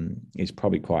 is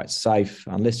probably quite safe,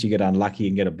 unless you get unlucky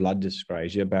and get a blood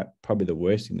dyscrasia. But probably the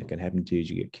worst thing that can happen to you is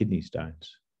you get kidney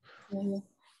stones.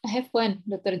 I have one,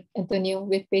 Dr. Antonio,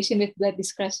 with patient with blood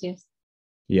dyscrasia.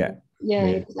 Yeah.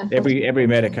 Yeah. Every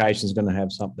medication is going to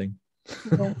have something.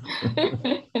 Yeah.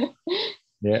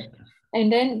 Yeah.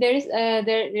 And then there is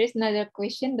another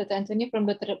question, Dr. Antonio, from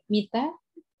Dr. Mita.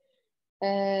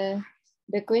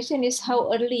 The question is,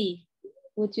 how early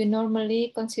would you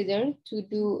normally consider to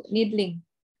do needling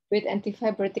with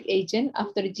antifibrotic agent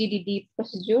after GDD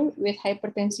procedure with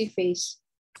hypertensive phase?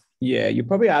 Yeah, you're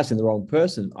probably asking the wrong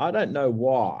person. I don't know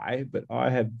why, but I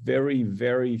have very,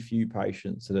 very few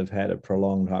patients that have had a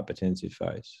prolonged hypertensive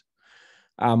phase.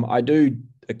 I do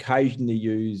occasionally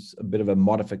use a bit of a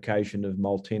modification of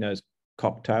Maltino's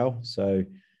cocktail. So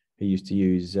he used to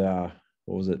use, what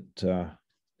was it?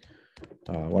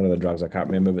 One of the drugs, I can't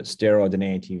remember, but steroids and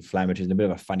anti-inflammatories, and a bit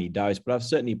of a funny dose. But I've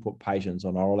certainly put patients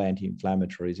on oral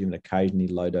anti-inflammatories, even occasionally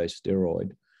low-dose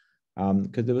steroid,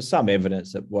 because there was some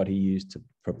evidence that what he used to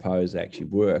propose actually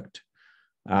worked.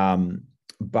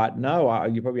 But no,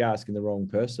 you're probably asking the wrong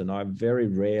person. I very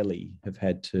rarely have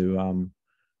had to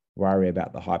worry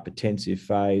about the hypertensive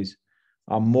phase.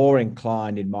 I'm more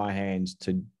inclined in my hands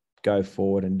to go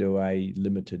forward and do a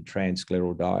limited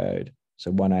transscleral diode,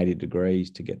 so 180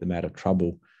 degrees to get them out of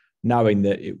trouble, knowing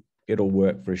that it'll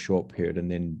work for a short period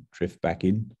and then drift back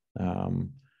in.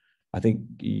 I think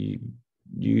you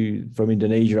from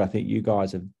Indonesia, I think you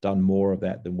guys have done more of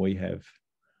that than we have.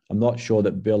 I'm not sure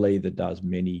that Bill either does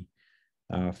many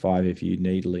 5FU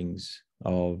needlings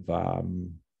of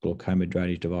glaucoma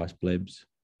drainage device blebs.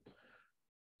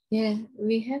 Yeah,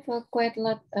 we have quite a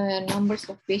lot numbers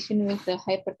of patients with the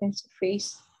hypertensive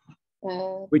phase.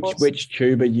 Which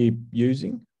tube are you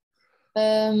using?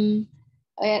 And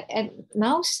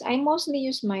now I mostly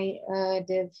use my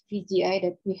the VGI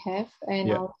that we have,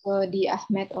 and also the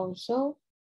Ahmed also.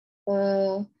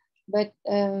 But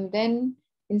then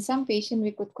in some patients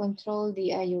we could control the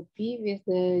IOP with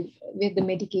the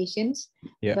medications.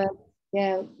 Yeah.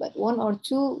 But 1 or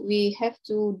 2 we have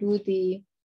to do the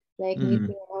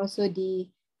needling, also the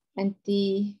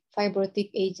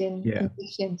anti-fibrotic agent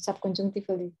injection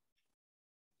subconjunctivally.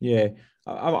 Yeah,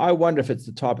 I wonder if it's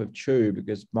the type of tube,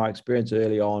 because my experience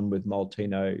early on with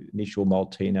Maltino, initial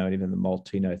Maltino, and even the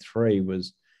Maltino 3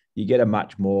 was you get a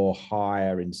much more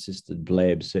higher insisted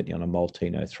bleb, certainly on a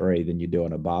Maltino 3 than you do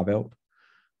on a barbell.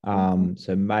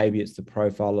 So maybe it's the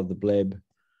profile of the bleb.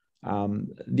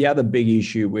 The other big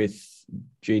issue with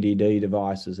GDD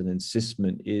devices and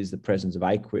encystment is the presence of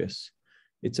aqueous.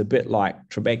 It's a bit like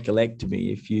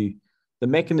trabeculectomy. The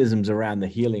mechanisms around the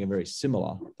healing are very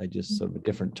similar. They just sort of a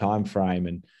different time frame,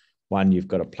 and one you've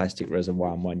got a plastic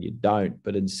reservoir and one you don't.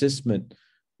 But encystment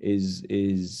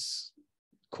is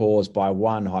caused by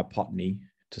one hypotony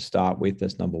to start with.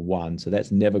 That's number one. So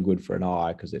that's never good for an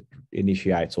eye because it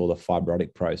initiates all the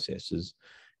fibrotic processes,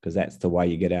 because that's the way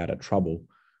you get out of trouble.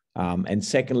 And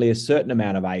secondly, a certain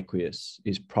amount of aqueous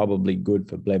is probably good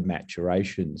for bleb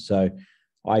maturation. So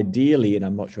ideally, and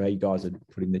I'm not sure how you guys are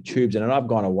putting the tubes in, and I've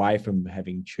gone away from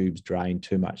having tubes drain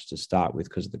too much to start with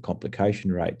because of the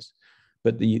complication rates,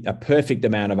 but a perfect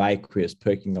amount of aqueous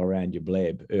perking around your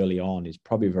bleb early on is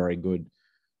probably very good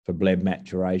for bleb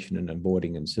maturation and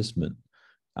avoiding encystment.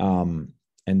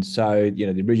 And so,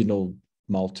 the original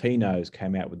Maltinos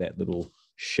came out with that little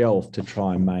shelf to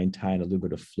try and maintain a little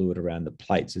bit of fluid around the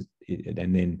plates,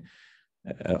 and then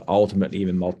ultimately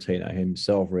even Maltino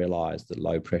himself realized that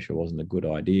low pressure wasn't a good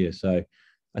idea. So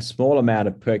a small amount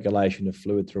of percolation of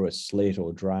fluid through a slit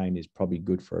or drain is probably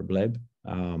good for a bleb.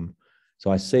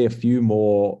 So I see a few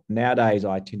more nowadays.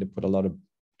 I tend to put a lot of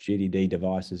GDD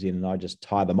devices in and I just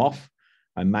tie them off.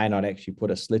 I may not actually put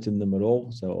a slit in them at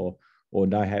all, so or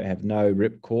have no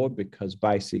rip cord, because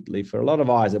basically for a lot of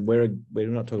eyes, that we're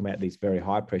not talking about these very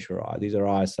high pressure eyes. These are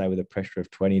eyes, say, with a pressure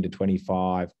of 20 to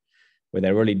 25, where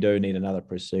they really do need another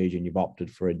procedure, and you've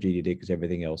opted for a GDD because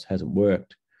everything else hasn't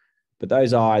worked. But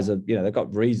those eyes are, they've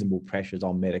got reasonable pressures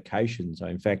on medication. So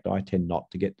in fact, I tend not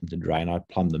to get them to drain. I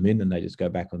plumb them in and they just go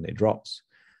back on their drops.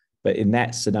 But in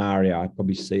that scenario, I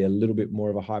probably see a little bit more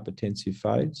of a hypertensive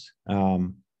phase.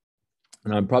 And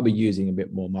I'm probably using a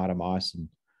bit more mitomycin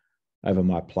over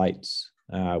my plates,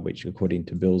 which according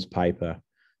to Bill's paper,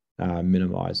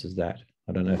 minimizes that.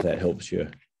 I don't know if that helps your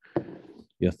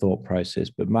thought process,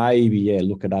 but maybe, yeah,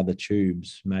 look at other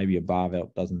tubes. Maybe a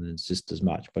Barvelt doesn't insist as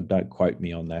much, but don't quote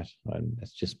me on that.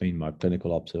 That's just been my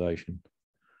clinical observation.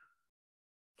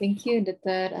 Thank you,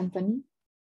 Dr. Anthony.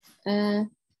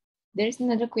 There's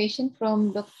another question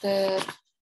from Dr.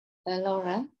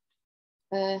 Laura,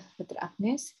 Dr.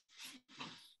 Agnes.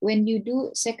 When you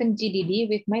do second GDD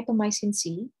with mitomycin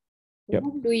C, yep.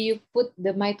 Where do you put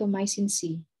the mitomycin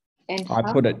C? And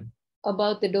I put it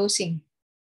about the dosing?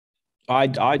 I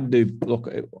do look.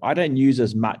 I don't use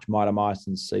as much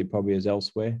mitomycin C probably as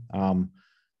elsewhere.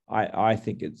 I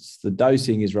think it's the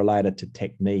dosing is related to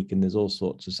technique, and there's all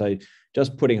sorts of, so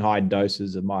just putting high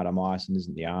doses of mitomycin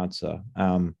isn't the answer.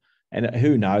 And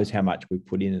who knows how much we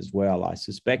put in as well. I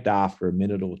suspect after a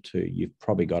minute or two, you've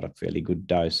probably got a fairly good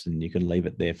dose and you can leave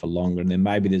it there for longer. And then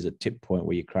maybe there's a tip point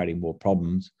where you're creating more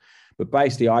problems. But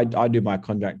basically, I do my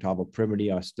conjunctival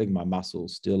primacy. I sling my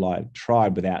muscles still. I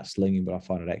tried without slinging, but I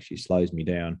find it actually slows me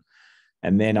down.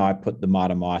 And then I put the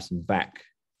mitomycin back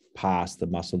past the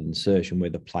muscle insertion where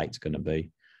the plate's going to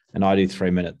be. And I do 3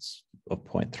 minutes of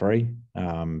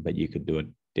 0.3, but you could do it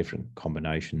different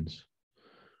combinations.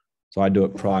 So I do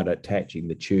it prior to attaching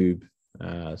the tube.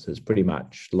 So it's pretty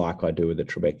much like I do with a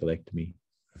trabeculectomy.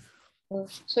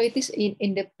 So it is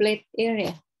in the plate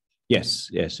area? Yes,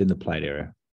 in the plate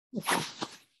area. Okay.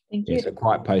 Thank you. So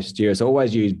quite posterior. So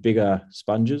always use bigger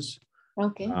sponges.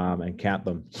 Okay. And count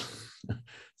them.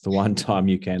 It's the one time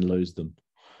you can lose them.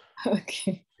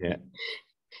 Okay. Yeah.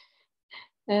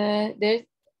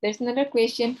 There's another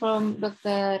question from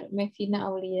Dr. Mevina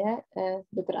Aulia,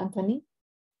 Dr. Anthony.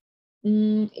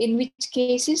 In which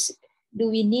cases do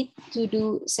we need to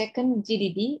do second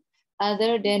GDD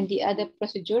other than the other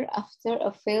procedure after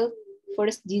a failed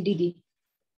first GDD?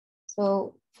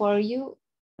 So for you,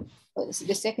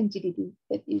 the second GDD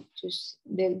that you choose,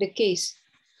 the case.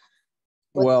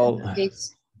 Well,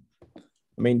 case?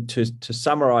 I mean, to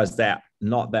summarize that,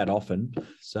 not that often.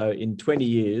 So in 20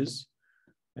 years,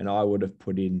 and I would have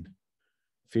put in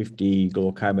 50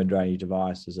 glaucoma drainage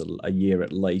devices a year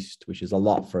at least, which is a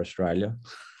lot for Australia.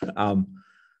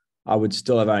 I would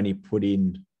still have only put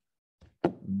in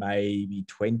maybe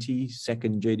 20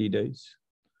 second GDDs.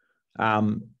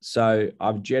 So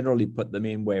I've generally put them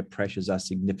in where pressures are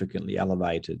significantly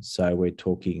elevated. So we're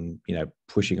talking,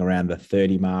 pushing around the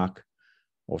 30 mark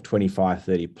or 25,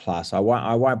 30 plus. I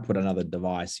won't put another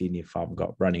device in if I've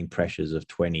got running pressures of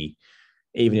 20,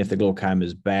 even if the glaucoma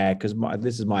is bad, because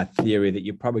this is my theory that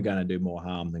you're probably going to do more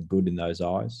harm than good in those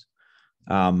eyes,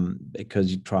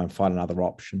 because you try and find another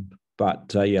option. But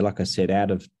yeah, like I said,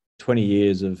 out of 20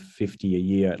 years of 50 a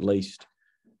year at least,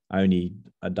 only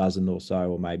a dozen or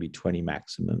so, or maybe 20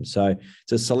 maximum. So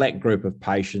it's a select group of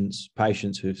patients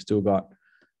who've still got,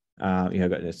 got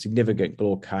a significant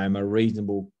glaucoma,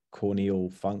 reasonable corneal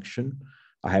function.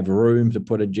 I have room to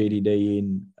put a GDD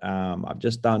in. I've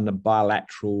just done the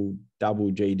bilateral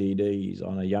double GDDs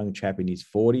on a young chap in his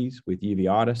 40s with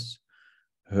uveitis,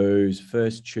 whose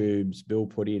first tubes Bill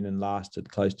put in and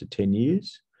lasted close to 10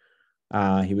 years.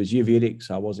 He was uveitic,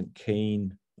 so I wasn't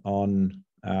keen on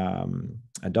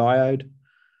a diode.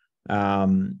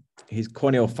 His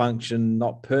corneal function,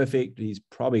 not perfect. He's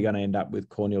probably going to end up with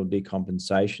corneal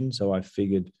decompensation. So I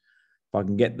figured if I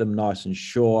can get them nice and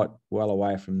short, well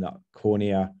away from the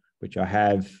cornea, which I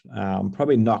have, I'm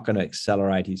probably not going to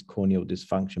accelerate his corneal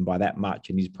dysfunction by that much.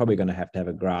 And he's probably going to have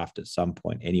a graft at some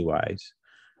point anyways,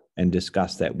 and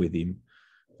discuss that with him.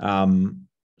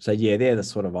 So yeah, they're the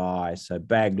sort of eyes. So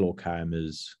bad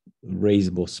glaucomas,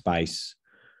 reasonable space,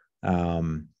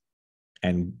 and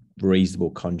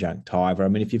reasonable conjunctiva. I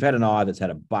mean, if you've had an eye that's had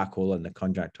a buckle and the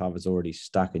conjunctiva is already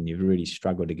stuck and you've really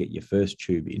struggled to get your first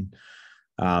tube in,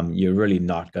 you're really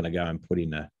not going to go and put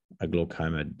in a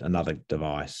glaucoma, another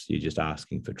device. You're just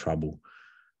asking for trouble.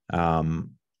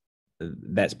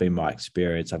 That's been my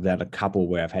experience. I've had a couple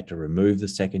where I've had to remove the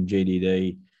second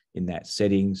GDD in that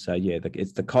setting. So yeah,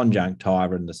 it's the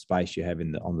conjunctiva and the space you have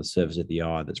on the surface of the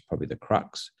eye that's probably the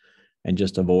crux, and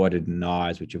just avoided in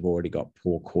eyes which have already got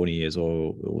poor corneas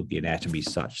or the anatomy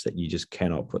such that you just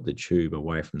cannot put the tube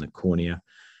away from the cornea.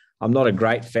 I'm not a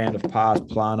great fan of pars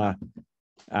plana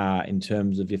in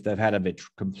terms of if they've had a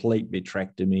complete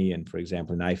vitrectomy and, for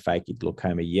example, an aphakic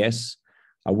glaucoma, yes.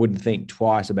 I wouldn't think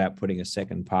twice about putting a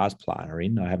second pars plana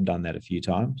in. I have done that a few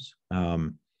times.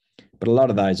 But a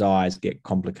lot of those eyes get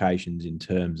complications in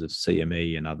terms of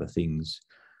CME and other things.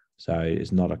 So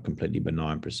it's not a completely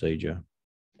benign procedure.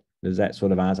 Does that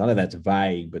sort of answer? I know that's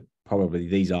vague, but probably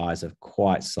these eyes are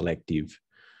quite selective.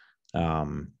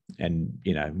 And,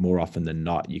 you know, more often than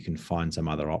not, you can find some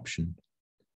other option.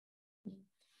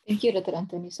 Thank you, Dr.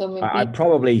 Anthony. So maybe I'd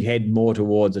probably head more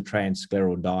towards a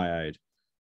transscleral diode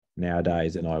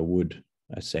nowadays than I would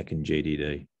a second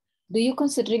GDD. do you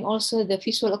considering also the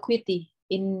visual acuity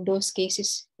in those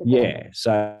cases? Yeah.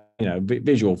 So, you know,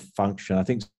 visual function, I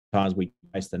think sometimes we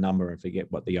base the number and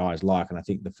forget what the eye is like. And I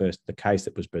think the case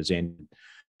that was presented,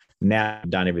 now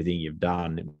you've done everything you've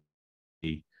done, it would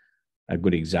be a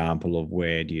good example of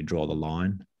where do you draw the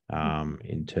line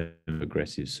in terms of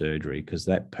aggressive surgery, because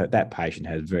that patient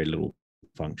has very little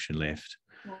function left.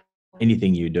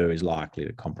 Anything you do is likely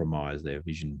to compromise their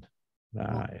vision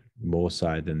more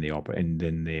so than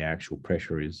the actual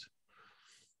pressure is.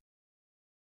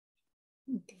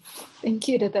 Okay. Thank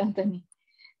you, Dr. Anthony.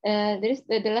 There is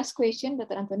the last question,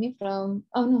 Dr. Anthony, from,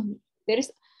 oh no, there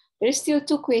is still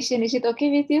 2 questions. Is it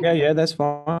okay with you? Yeah, that's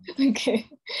fine. Okay.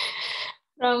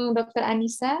 From Dr.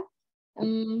 Anissa,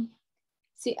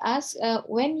 she asks,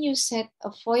 when you said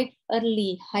avoid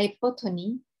early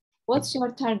hypotony, what's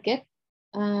your target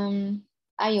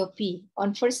IOP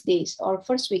on first days or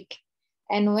first week?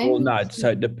 And when? Well, no,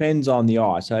 so it depends on the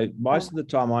eye. So most of the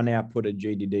time I now put a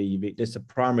GDD, there's a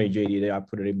primary GDD, I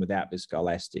put it in without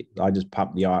viscoelastic. I just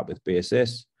pump the eye up with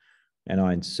BSS and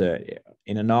I insert it.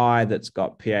 In an eye that's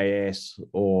got PAS,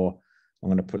 or I'm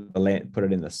going to put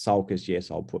it in the sulcus,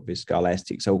 yes, I'll put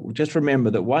viscoelastic. So just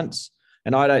remember that once,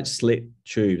 and I don't slit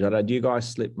tubes. Do you guys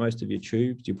slit most of your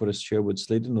tubes? Do you put a Sherwood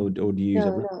slit in, or do you use a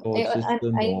ripcord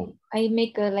system? I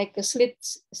make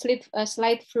a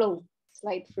slide flow.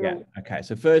 Yeah. Okay.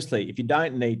 So firstly, if you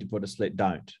don't need to put a slit,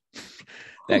 don't.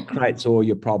 That creates all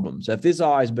your problems. So if this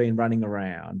eye has been running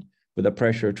around with a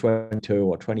pressure of 22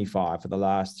 or 25 for the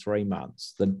last 3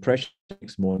 months, the pressure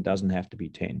next morning doesn't have to be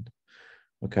 10.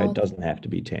 Okay, it doesn't have to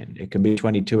be 10. It can be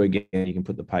 22 again. You can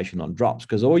put the patient on drops,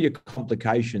 because all your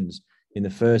complications in the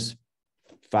first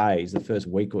phase, the first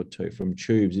week or 2 from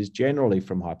tubes, is generally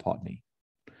from hypotony.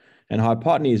 And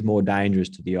hypotony is more dangerous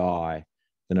to the eye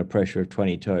than a pressure of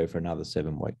 22 for another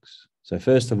 7 weeks. So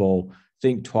first of all,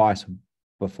 think twice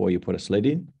before you put a slit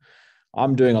in.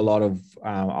 I'm doing a lot of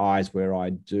eyes where I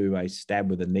do a stab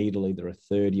with a needle, either a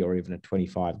 30 or even a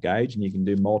 25 gauge, and you can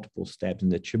do multiple stabs in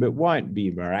the tube. It won't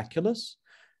be miraculous,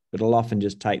 but it'll often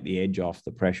just take the edge off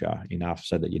the pressure enough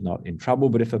so that you're not in trouble.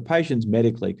 But if a patient's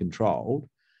medically controlled,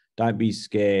 don't be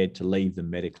scared to leave them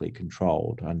medically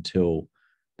controlled until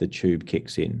the tube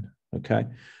kicks in, okay?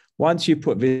 Once you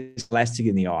put viscoelastic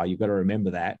in the eye, you've got to remember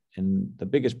that. And the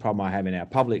biggest problem I have in our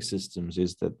public systems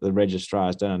is that the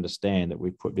registrars don't understand that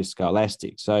we put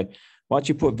viscoelastic. So once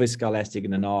you put viscoelastic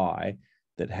in an eye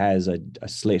that has a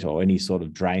slit or any sort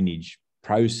of drainage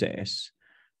process,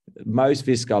 most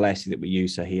viscoelastic that we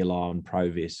use, so Healon,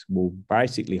 Provis, will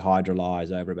basically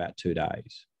hydrolyze over about 2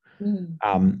 days.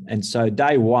 And so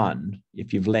day 1,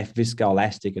 if you've left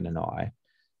viscoelastic in an eye,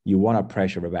 you want a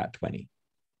pressure of about 20.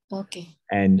 Okay.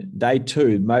 And day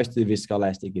 2, most of the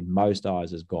viscoelastic in most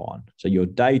eyes is gone. So your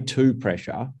day 2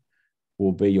 pressure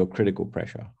will be your critical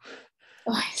pressure.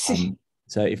 Oh, I see.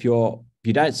 So if you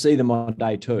don't see them on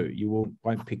day 2, you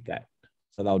won't pick that.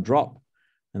 So they'll drop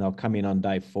and they'll come in on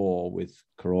day 4 with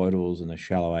choroidals and a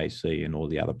shallow AC and all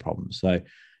the other problems. So as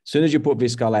soon as you put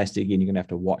viscoelastic in, you're going to have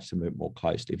to watch them a bit more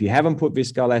closely. If you haven't put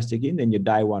viscoelastic in, then your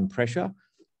day 1 pressure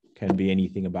can be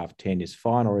anything above 10 is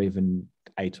fine, or even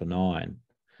 8 or 9.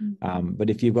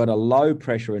 But if you've got a low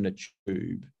pressure in a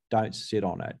tube, don't sit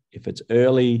on it. If it's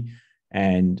early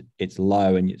and it's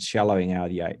low and it's shallowing out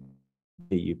the 8,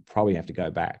 you probably have to go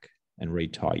back and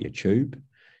retie your tube.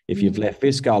 If you've left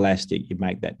viscoelastic, you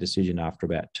make that decision after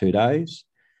about 2 days.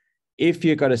 If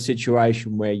you've got a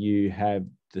situation where you have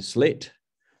the slit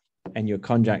and your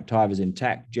conjunctiva is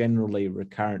intact, generally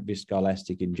recurrent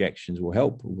viscoelastic injections will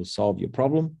help, will solve your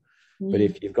problem. But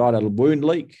if you've got a wound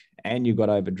leak and you've got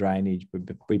over drainage,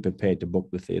 be prepared to book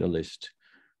the theatre list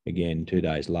again 2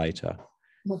 days later.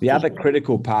 Okay. The other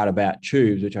critical part about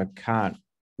tubes, which I can't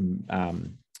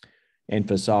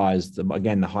emphasize,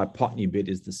 again, the hypotony bit,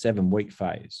 is the 7-week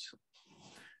phase.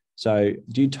 So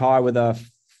do you tie with a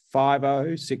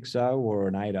 5-0, 6-0 or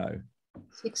an 8-0?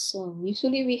 6-0.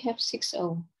 Usually we have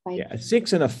 6-0. Yeah, a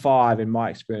 6 and a 5 in my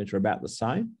experience are about the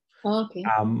same. Okay.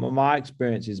 My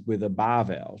experience is with a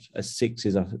Barveld, a 6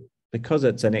 is because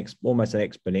it's almost an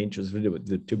exponential, it's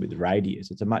to do with the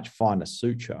radius. It's a much finer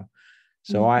suture.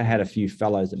 So I had a few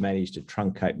fellows that managed to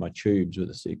truncate my tubes with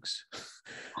a 6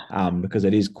 because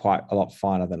it is quite a lot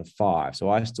finer than a 5. So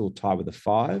I still tie with a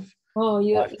 5. Oh,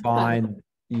 I find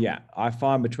Yeah, I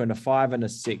find between a 5 and a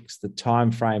 6, the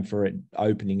time frame for it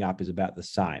opening up is about the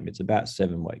same. It's about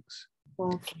 7 weeks.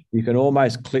 Okay. You can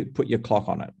almost put your clock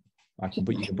on it.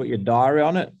 You can put your diary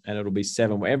on it, and it'll be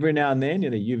 7. Every now and then,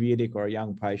 in a uveitic or a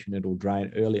young patient, it'll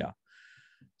drain earlier.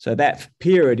 So that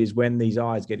period is when these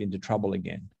eyes get into trouble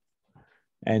again.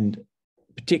 And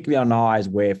particularly on eyes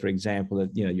where, for example,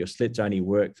 your slits only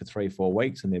work for 3-4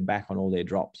 weeks and they're back on all their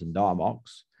drops and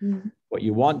Diamox. What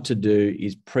you want to do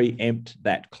is preempt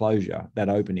that closure, that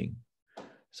opening.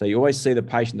 So you always see the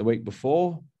patient the week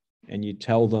before and you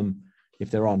tell them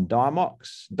if they're on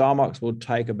Diamox, Diamox will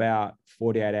take about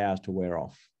 48 hours to wear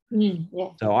off. Yeah.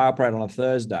 So I operate on a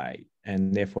Thursday,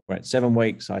 and therefore at 7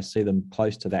 weeks, I see them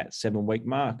close to that 7-week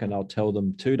mark, and I'll tell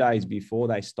them 2 days before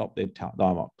they stop their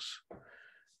Diamox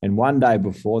and 1 day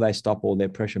before they stop all their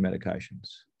pressure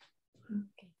medications.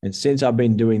 Okay. And since I've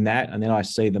been doing that, and then I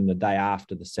see them the day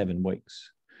after the 7 weeks.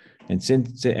 And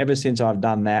ever since I've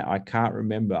done that, I can't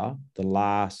remember the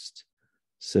last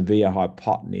severe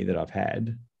hypotony that I've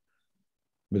had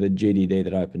with a GDD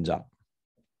that opens up.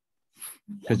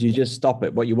 Because you just stop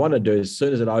it. What you want to do is, as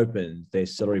soon as it opens, their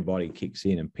ciliary body kicks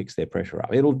in and picks their pressure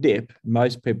up. It'll dip.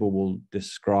 Most people will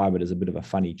describe it as a bit of a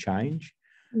funny change.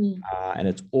 And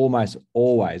it's almost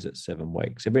always at 7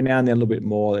 weeks. Every now and then a little bit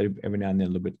more, every now and then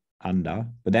a little bit under,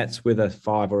 but that's with a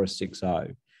 5 or a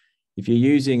 6.0. If you're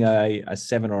using a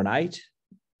 7 or an 8,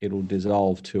 it'll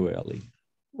dissolve too early.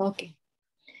 Okay.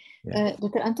 Yeah.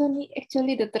 Dr. Anthony,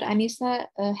 actually, Dr. Anissa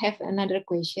have another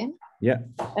question. Yeah.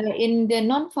 In the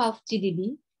non-valve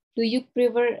GDD, do you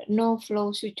prefer no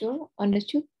flow suture on the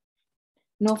tube?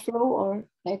 No flow or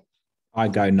like? I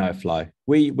go no flow.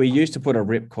 We used to put a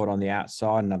ripcord on the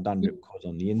outside, and I've done ripcords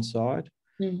on the inside.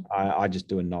 I just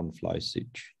do a non-flow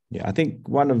stitch. Yeah, I think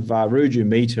one of Ruju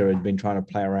Meter had been trying to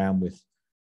play around with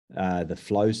the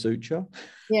flow suture.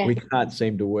 Yeah. We can't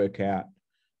seem to work out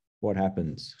what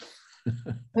happens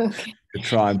Okay. to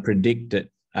try and predict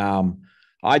it.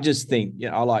 I just think,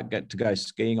 I like to go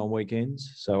skiing on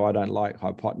weekends, so I don't like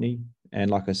hypotony. And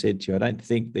like I said to you, I don't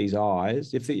think these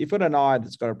eyes, if you've got an eye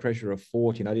that's got a pressure of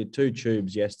 40, and I did 2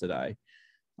 tubes yesterday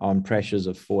on pressures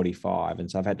of 45, and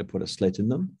so I've had to put a slit in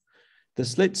them. The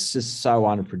slit's just so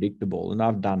unpredictable, and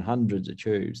I've done hundreds of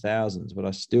tubes, thousands, but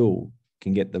I still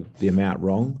can get the amount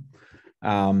wrong,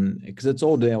 because it's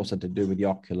all also to do with the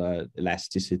ocular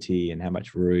elasticity and how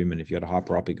much room, and if you've got a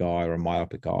hyperopic eye or a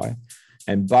myopic eye.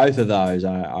 And both of those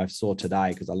I saw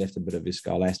today because I left a bit of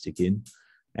viscoelastic in.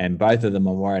 And both of them,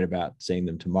 I'm worried about seeing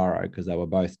them tomorrow because they were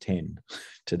both 10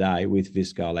 today with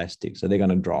viscoelastic. So they're going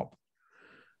to drop.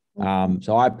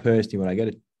 So I personally, when I get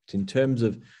it, in terms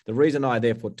of the reason I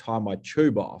therefore tie my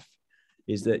tube off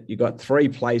is that you've got 3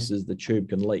 places the tube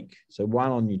can leak. So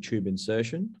one on your tube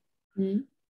insertion.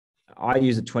 I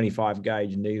use a 25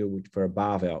 gauge needle for a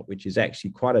Barvelt, which is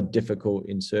actually quite a difficult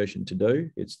insertion to do.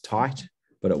 It's tight,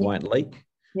 but it won't leak.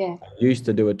 Yeah. I used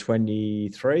to do a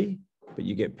 23, but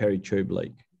you get peritube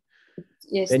leak.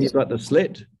 Yes. Then you've got the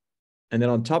slit. And then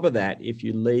on top of that, if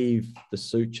you leave the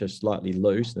suture slightly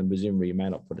loose, then presumably you may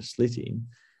not put a slit in,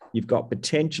 you've got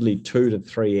potentially 2 to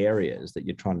 3 areas that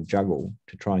you're trying to juggle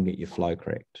to try and get your flow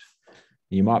correct.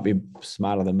 You might be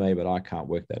smarter than me, but I can't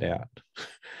work that out.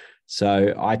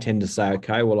 So I tend to say,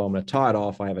 okay, well, I'm going to tie it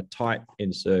off. I have a tight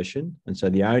insertion. And so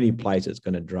the only place it's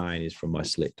going to drain is from my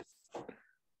slit.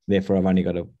 Therefore, I've only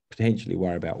got to potentially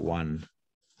worry about one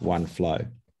flow,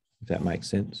 if that makes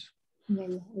sense. Yeah,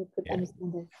 I could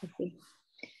understand that. Okay.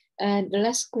 The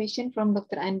last question from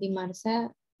Dr. Andi Marsa,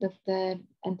 Dr.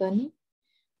 Anthony.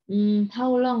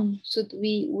 How long should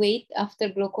we wait after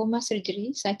glaucoma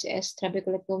surgery, such as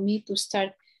trabeculectomy, to start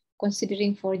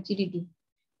considering for GDD?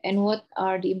 And what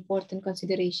are the important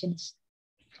considerations?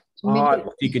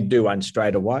 You could do one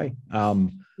straight away. I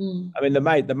mean,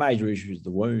 the major issue is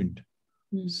the wound.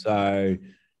 So,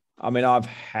 I mean, I've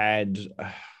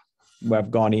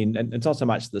gone in, and it's not so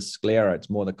much the sclera,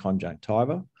 it's more the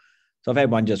conjunctiva. So I've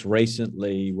had one just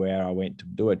recently where I went to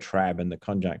do a trab and the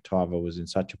conjunctiva was in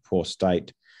such a poor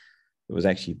state. It was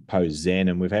actually post-Zen,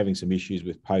 and we're having some issues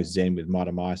with post-Zen with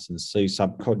mitomycin C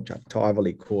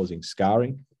subconjunctivally causing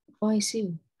scarring. Oh, I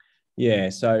see. Yeah,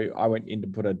 so I went in to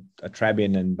put a trab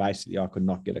in, and basically I could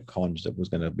not get a conj that was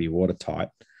going to be watertight.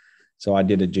 So I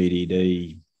did a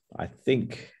GDD, I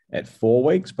think, at 4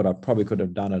 weeks, but I probably could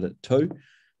have done it at 2.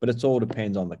 But it all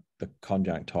depends on the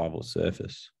conjunctival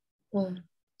surface.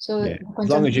 So yeah. As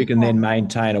long as you can then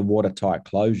maintain a watertight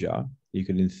closure, you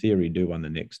could in theory do one the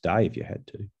next day if you had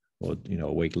to, or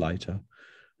a week later.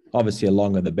 Obviously, the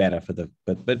longer the better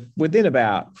but within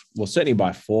certainly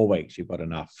by 4 weeks, you've got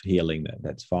enough healing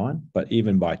that's fine. But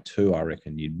even by 2, I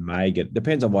reckon you may get,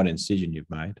 depends on what incision you've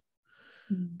made.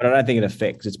 But I don't think it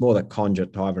affects. It's more the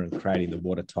conjunctiva and creating the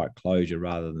watertight closure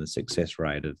rather than the success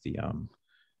rate of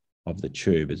the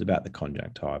tube. It's about the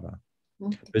conjunctiva.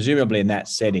 Okay. Presumably in that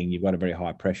setting, you've got a very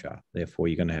high pressure. Therefore,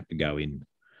 you're going to have to go in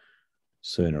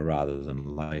sooner rather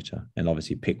than later. And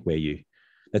obviously pick where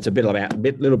that's a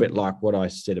little bit like what I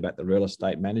said about the real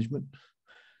estate management.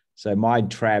 So my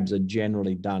trabs are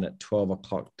generally done at 12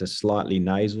 o'clock to slightly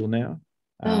nasal now.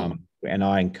 And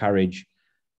I encourage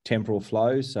temporal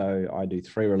flow. So I do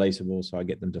 3 releasables. So I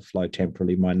get them to flow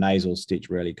temporally. My nasal stitch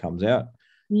rarely comes out.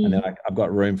 And then I've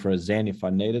got room for a Zen if I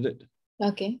needed it.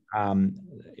 Okay.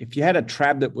 If you had a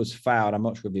trab that was failed, I'm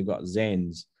not sure if you've got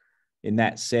Zens in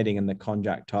that setting and the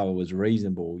conjunctiva was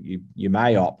reasonable, you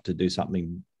may opt to do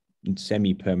something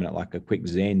semi-permanent like a quick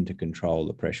Zen to control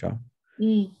the pressure.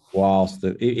 Whilst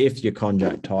if your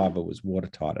conjunctiva was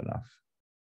watertight enough,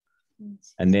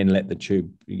 and then let the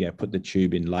tube, put the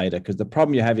tube in later. Because the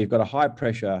problem you have, you've got a high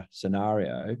pressure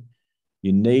scenario,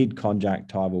 you need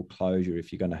conjunctival closure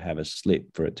if you're going to have a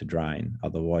slip for it to drain.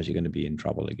 Otherwise, you're going to be in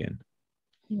trouble again.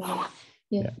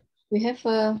 Yeah. We have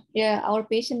our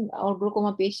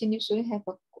glaucoma patient usually have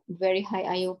a very high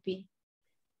IOP,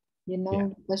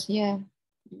 because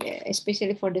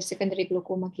especially for the secondary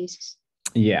glaucoma cases.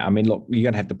 Yeah, I mean, look, you're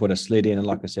going to have to put a slit in. And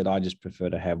like I said, I just prefer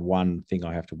to have one thing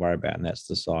I have to worry about, and that's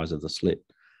the size of the slit.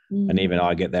 And even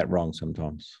I get that wrong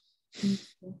sometimes.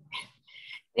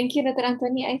 Thank you, Dr.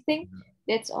 Anthony. I think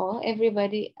that's all.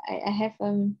 Everybody, I have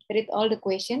read all the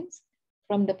questions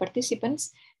from the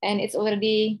participants, and it's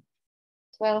already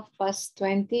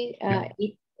 12:20.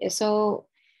 So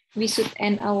we should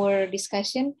end our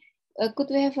discussion. Could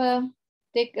we have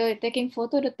taking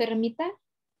photo, Dr. Mita?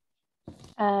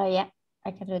 Yeah,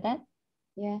 I can do that.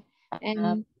 Yeah,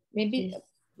 and maybe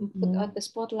put out the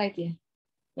spotlight. Yeah.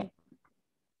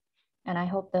 And I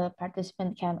hope the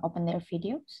participant can open their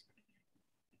videos.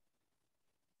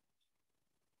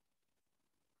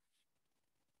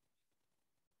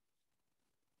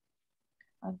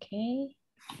 Okay.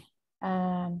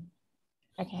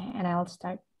 Okay, and I'll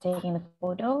start taking the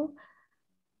photo.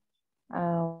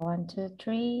 1, 2,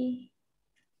 3.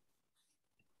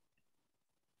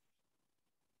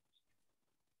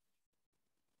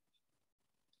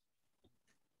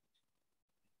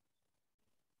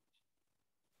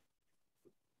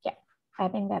 Yeah, I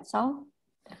think that's all.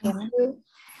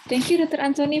 Thank you, Dr.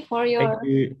 Anthony, for your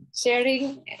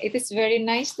sharing. It is very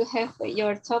nice to have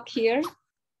your talk here.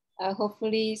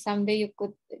 Hopefully someday you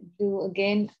could do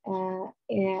again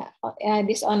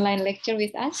this online lecture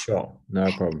with us. Sure,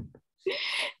 no problem.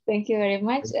 Thank you very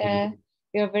much.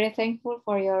 We are very thankful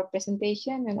for your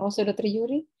presentation, and also Dr.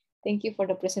 Yuri. Thank you for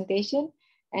the presentation.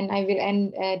 And I will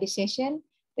end this session.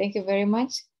 Thank you very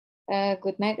much.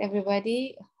 Good night,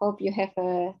 everybody. Hope you have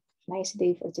a nice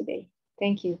day for today.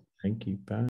 Thank you. Thank you. Bye.